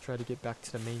 try to get back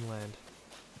to the mainland.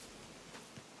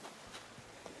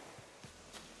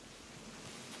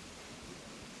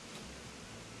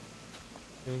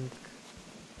 Think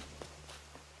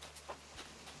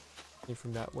came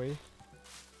from that way.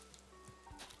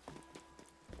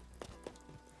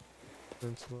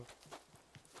 Peninsula.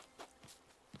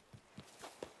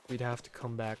 We'd have to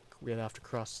come back. We'd have to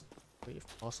cross the way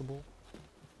if possible.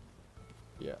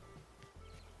 Yeah.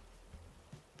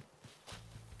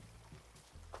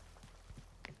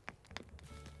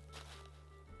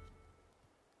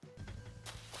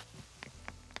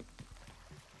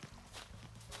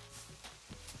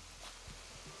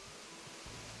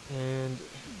 And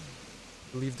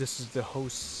I believe this is the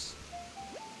host,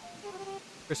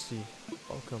 Kristy.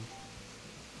 Welcome.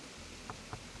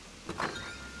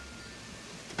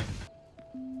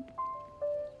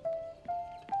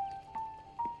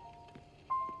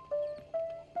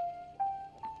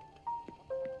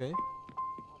 Okay.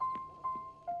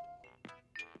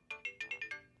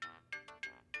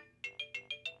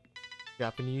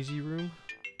 Japanesey room.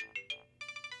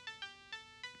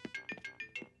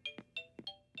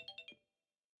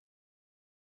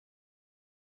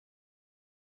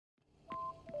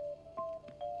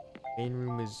 Main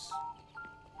room is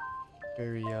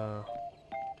very, how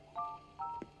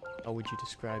would you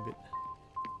describe it?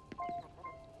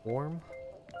 Warm?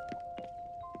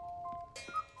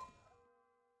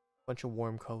 Bunch of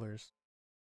warm colors.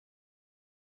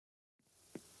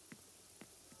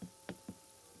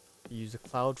 You use the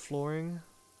cloud flooring,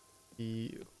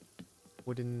 the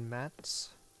wooden mats,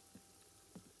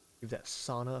 give that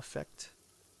sauna effect.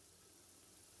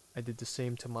 I did the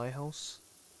same to my house,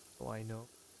 so I know.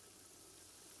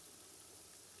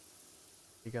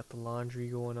 You got the laundry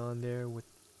going on there with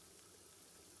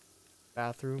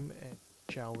bathroom and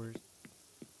showers,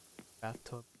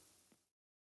 bathtub.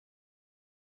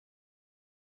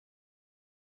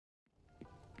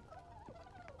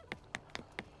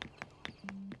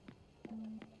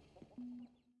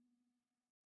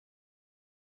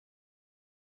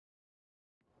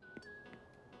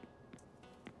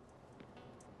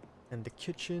 And the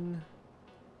kitchen,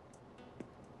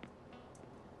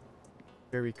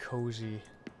 very cozy.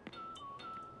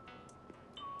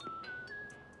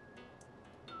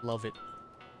 Love it.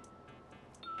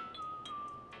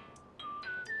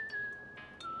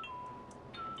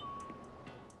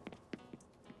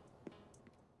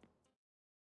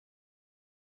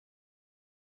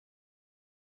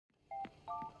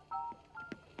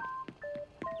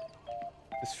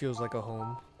 This feels like a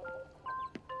home.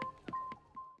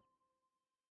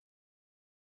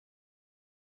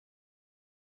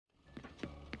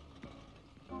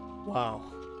 Wow.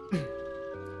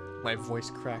 My voice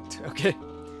cracked. Okay.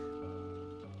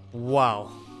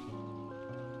 Wow.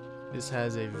 This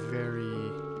has a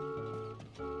very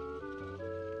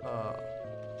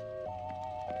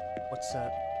what's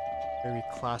that? Very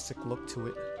classic look to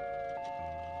it.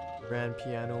 Grand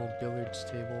piano, billiards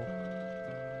table,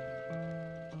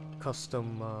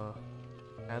 custom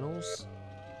panels.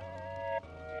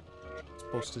 It's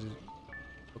supposed to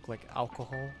look like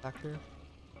alcohol back there.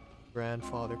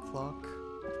 Grandfather clock,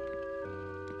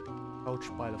 couch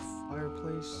by the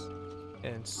fireplace,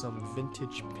 and some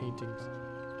vintage paintings.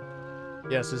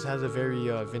 Yes, this has a very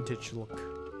vintage look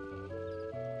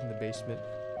in the basement.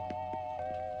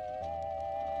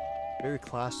 Very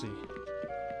classy.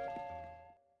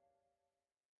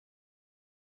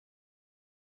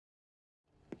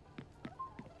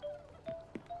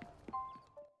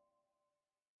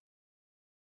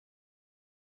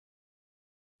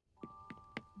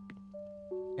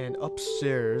 And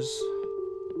upstairs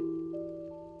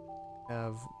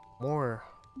have more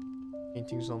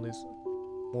paintings on this,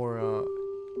 more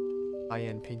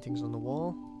high-end paintings on the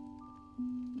wall,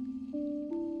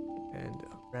 and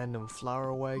a random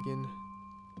flower wagon,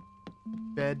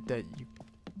 bed that you,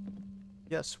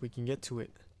 yes, we can get to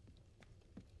it,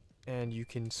 and you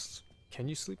can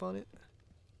you sleep on it?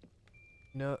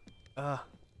 No, no.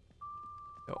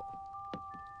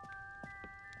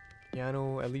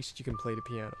 Piano, at least you can play the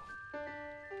piano.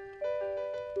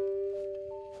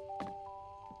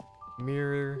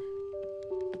 Mirror,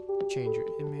 change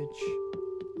your image.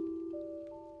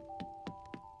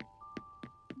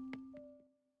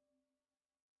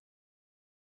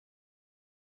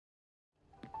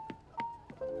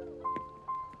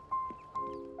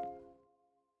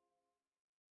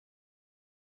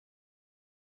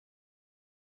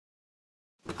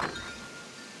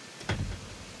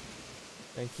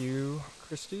 Thank you,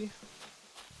 Kristy.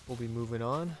 We'll be moving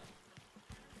on.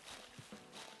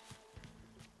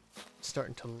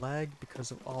 Starting to lag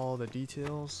because of all the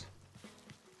details.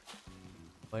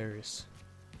 Hilarious.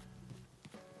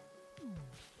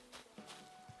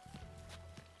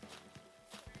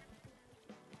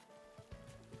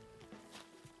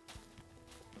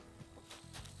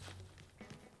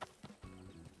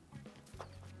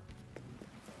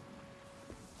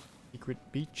 Secret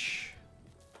beach.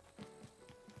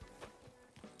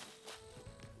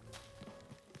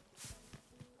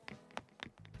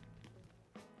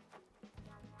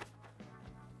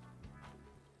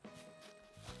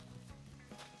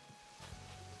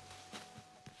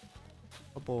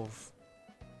 Couple of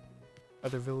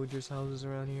other villagers' houses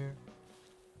around here.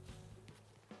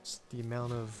 Just the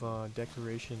amount of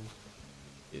decoration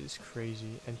is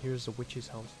crazy. And here's the witch's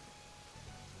house.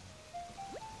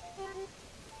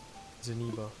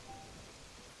 Zaniba.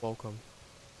 Welcome.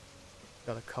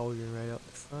 Got a cauldron right out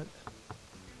the front.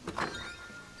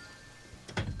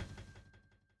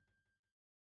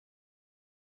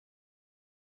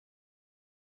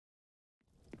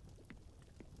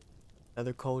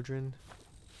 Another cauldron.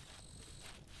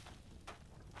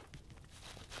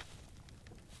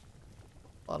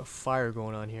 A lot of fire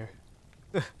going on here.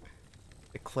 The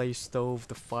clay stove,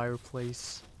 the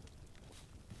fireplace.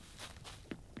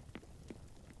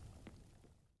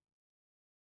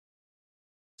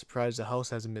 surprised the house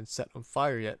hasn't been set on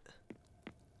fire yet.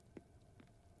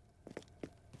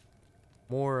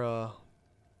 More,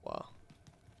 wow.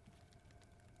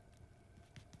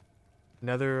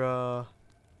 Another,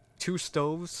 2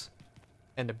 stoves.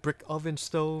 And a brick oven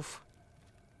stove.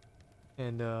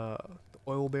 And, the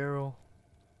oil barrel.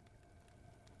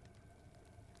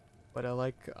 But I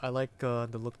like, the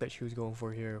look that she was going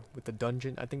for here. With the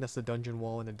dungeon. I think that's the dungeon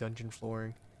wall and the dungeon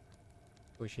flooring.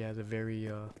 So she has a very,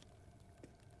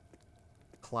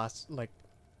 like,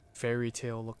 fairy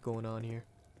tale look going on here.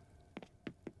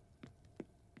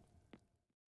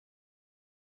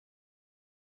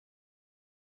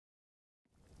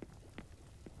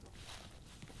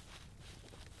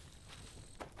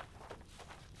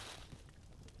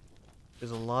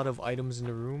 There's a lot of items in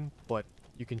the room, but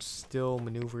you can still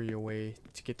maneuver your way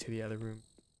to get to the other room.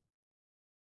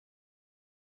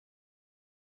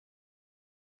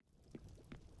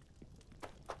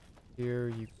 Here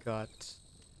you got,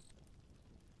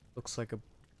 looks like a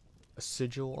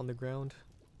sigil on the ground,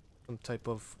 some type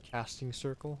of casting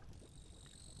circle,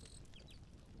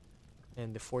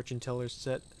 and the fortune teller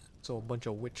set, so a bunch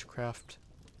of witchcraft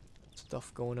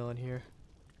stuff going on here.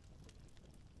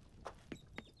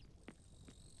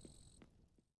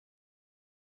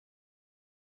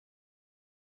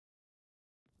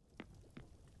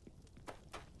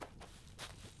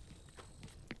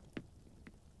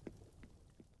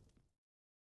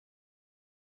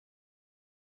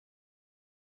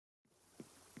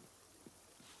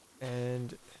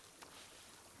 And,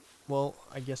 well,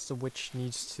 I guess the witch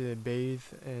needs to bathe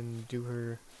and do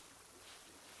her,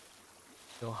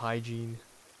 hygiene.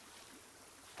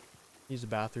 Use the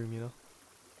bathroom,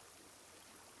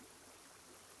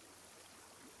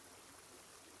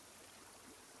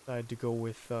 I had to go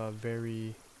with,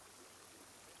 very,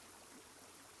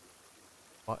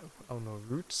 I don't know,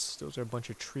 roots? Those are a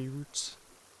bunch of tree roots.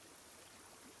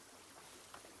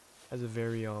 Has a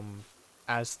very,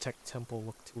 Aztec temple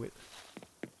look to it.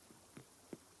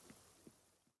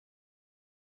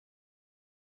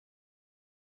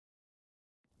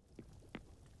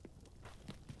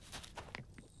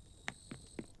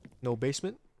 No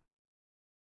basement?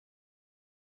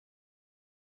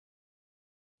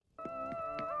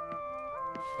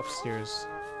 Upstairs.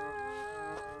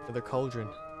 Another cauldron.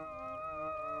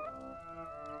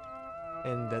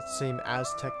 And that same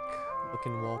Aztec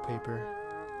looking wallpaper.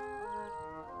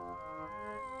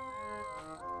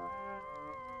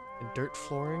 And dirt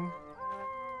flooring.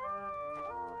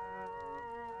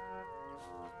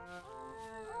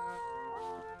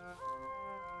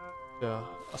 The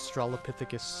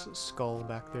Australopithecus skull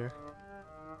back there.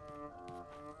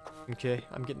 Okay,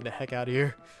 I'm getting the heck out of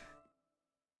here.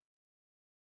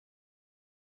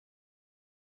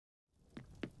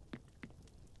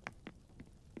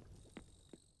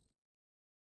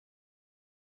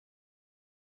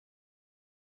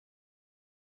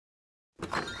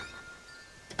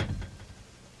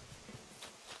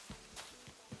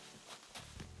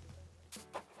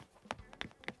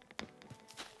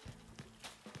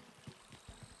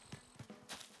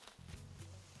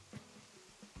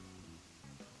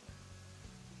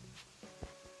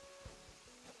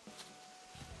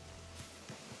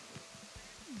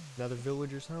 Another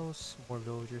villager's house, more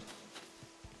villagers.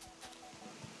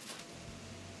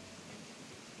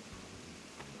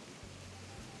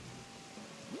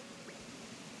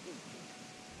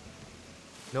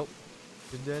 Nope.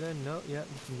 The dead end? No, yeah, you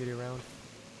can get around.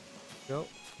 Go.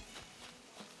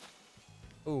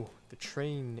 Oh, the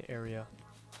train area.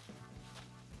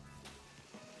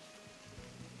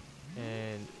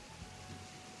 And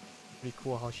pretty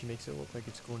cool how she makes it look like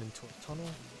it's going into a tunnel.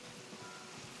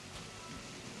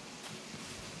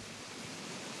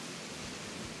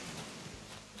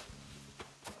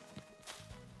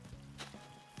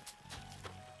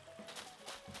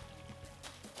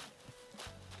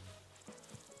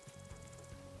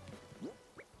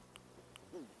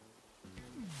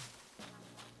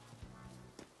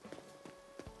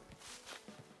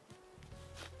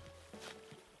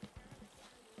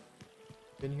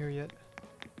 Been here yet?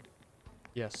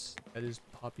 Yes, that is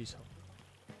Poppy's home.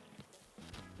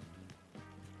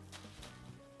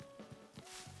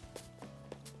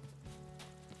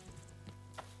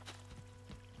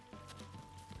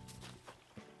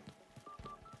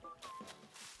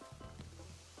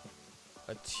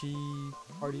 A tea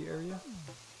party area?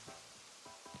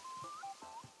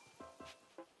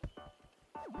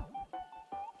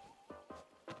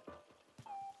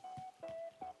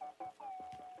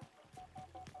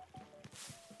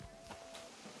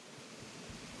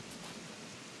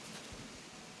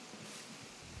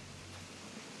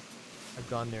 I've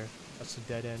gone there. That's the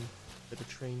dead end where the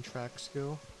train tracks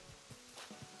go.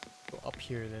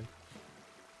 here then.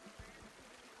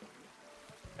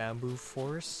 Bamboo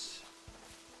forest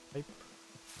type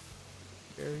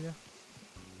area.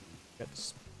 Got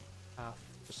this path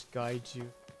just guides you.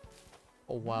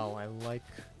 Oh wow, I like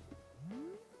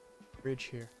bridge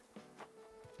here.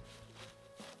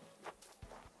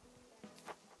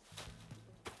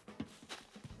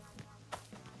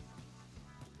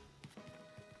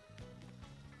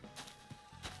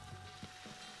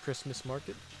 Christmas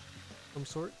market of some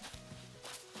sort.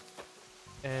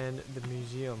 And the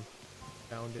museum.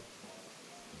 Found it.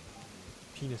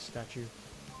 Penis statue.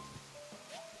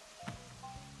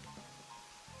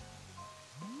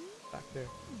 Back there.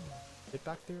 Is it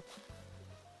back there?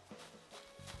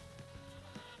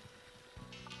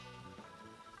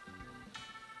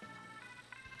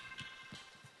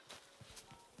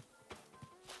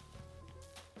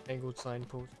 Angled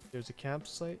signpost. There's a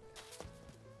campsite.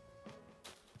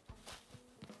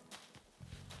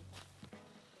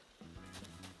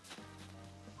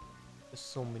 There's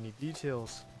so many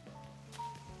details.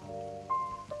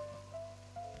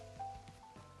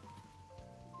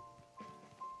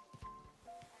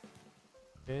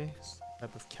 Okay,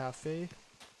 type of cafe.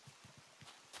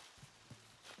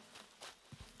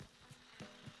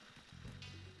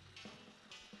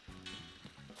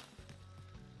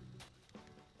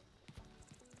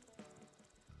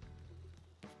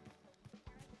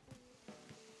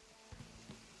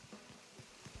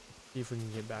 See if we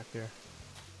can get back there.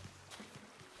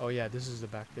 Oh yeah, this is the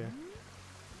back there.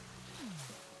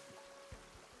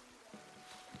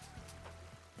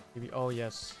 Maybe, oh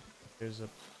yes, there's a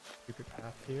secret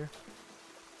path here.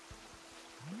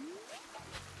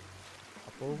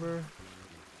 Hop over.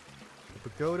 The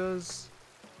pagodas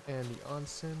and the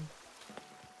onsen.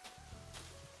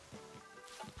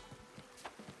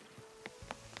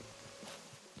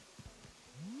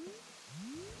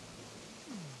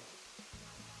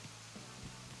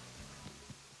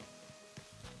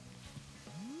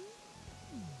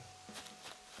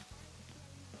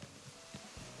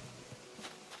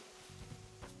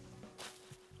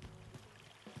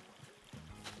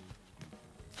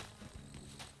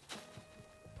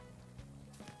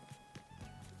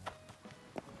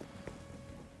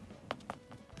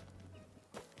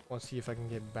 Want to see if I can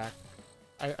get back.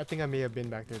 I think I may have been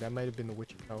back there. That might have been the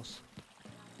witch's house.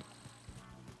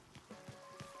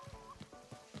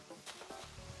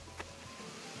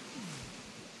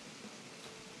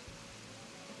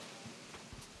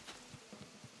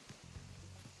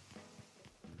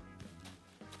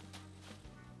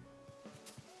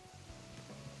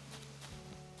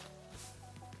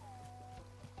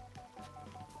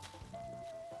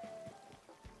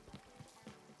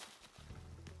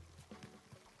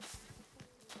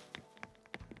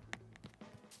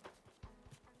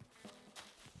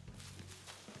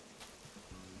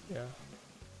 Yeah.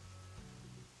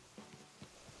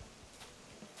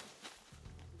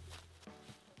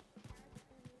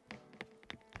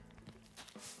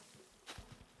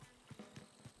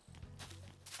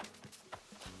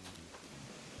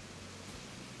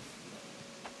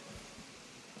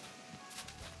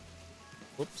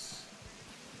 Whoops.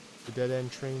 The dead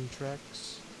end train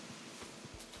tracks.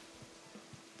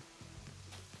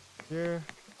 Here.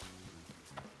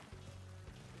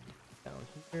 Down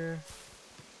here.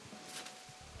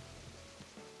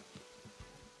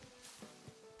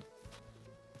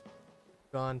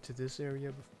 Gone to this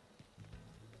area before.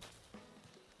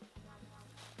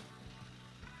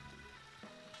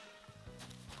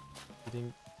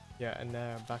 Yeah, and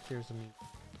back here's the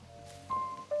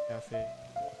cafe.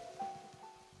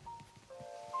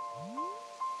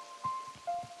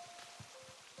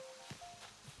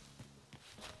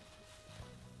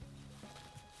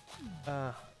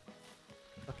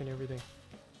 Fucking everything.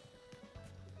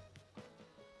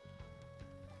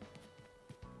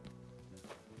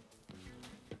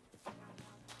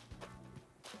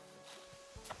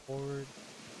 Forward.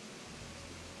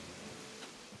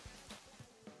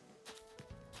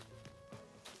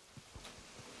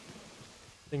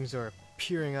 Things are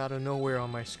appearing out of nowhere on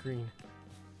my screen.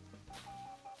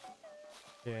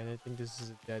 Yeah, and I think this is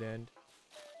a dead end.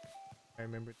 I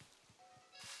remember.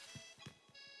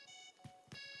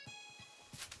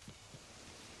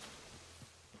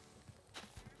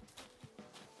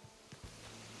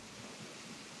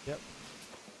 Yep.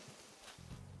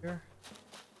 Here.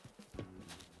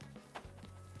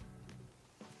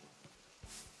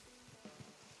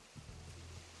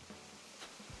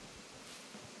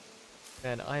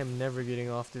 Man, I am never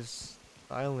getting off this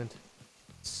island.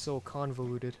 It's so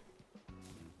convoluted.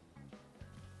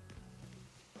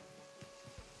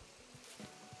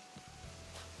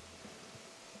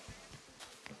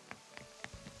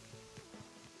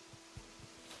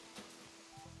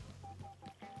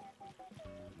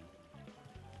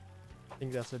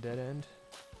 think that's a dead end.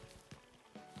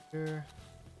 Here.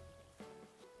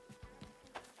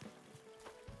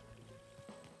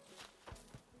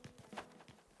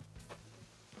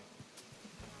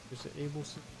 There's an able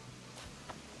system.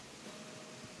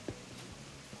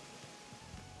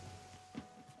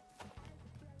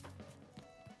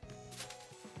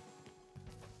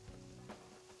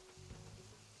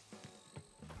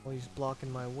 Oh, he's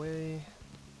blocking my way.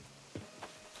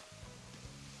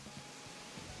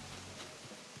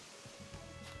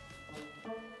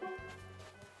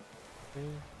 Okay.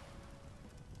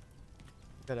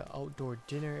 Got an outdoor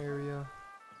dinner area.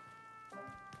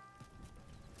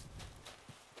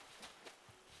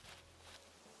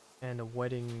 And a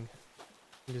wedding.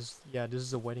 Yeah, this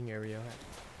is a wedding area.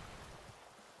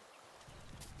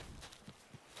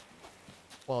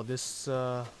 Well, this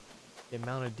the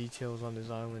amount of details on this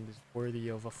island is worthy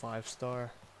of a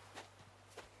 5-star.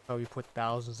 Probably put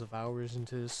thousands of hours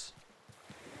into this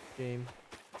game.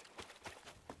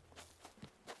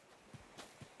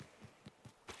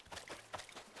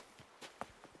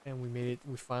 And we made it.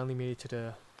 We finally made it to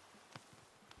the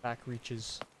back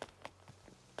reaches.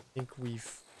 I think we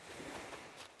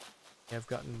have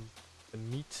gotten the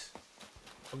meat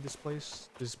of this place.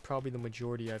 This is probably the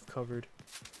majority I've covered.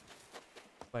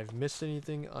 If I've missed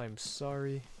anything, I'm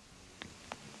sorry.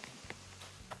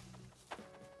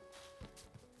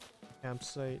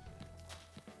 Campsite.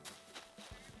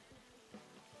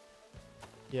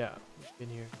 Yeah, we've been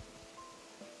here.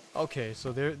 Okay,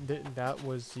 so that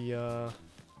was the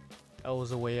that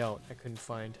was a way out I couldn't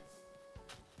find.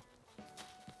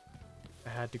 I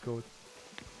had to go.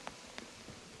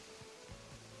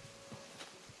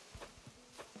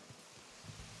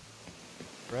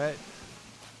 Right.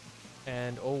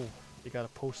 And oh, they got a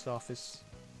post office.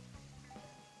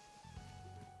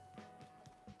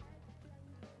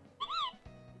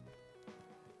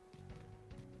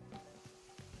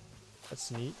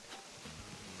 That's neat.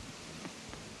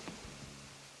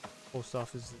 Post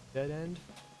office is a dead end.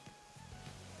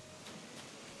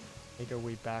 Make our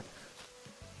way back.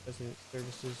 Resident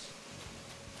services.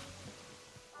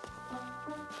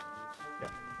 Yeah.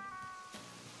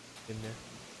 In there.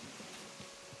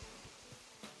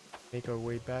 Make our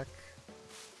way back.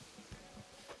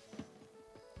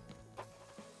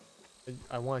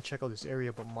 I want to check out this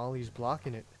area, but Molly's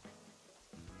blocking it.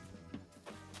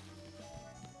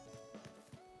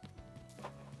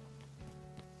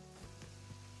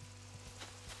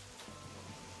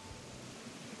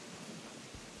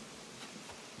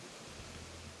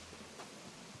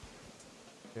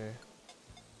 Okay.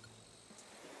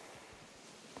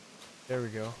 There we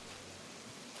go.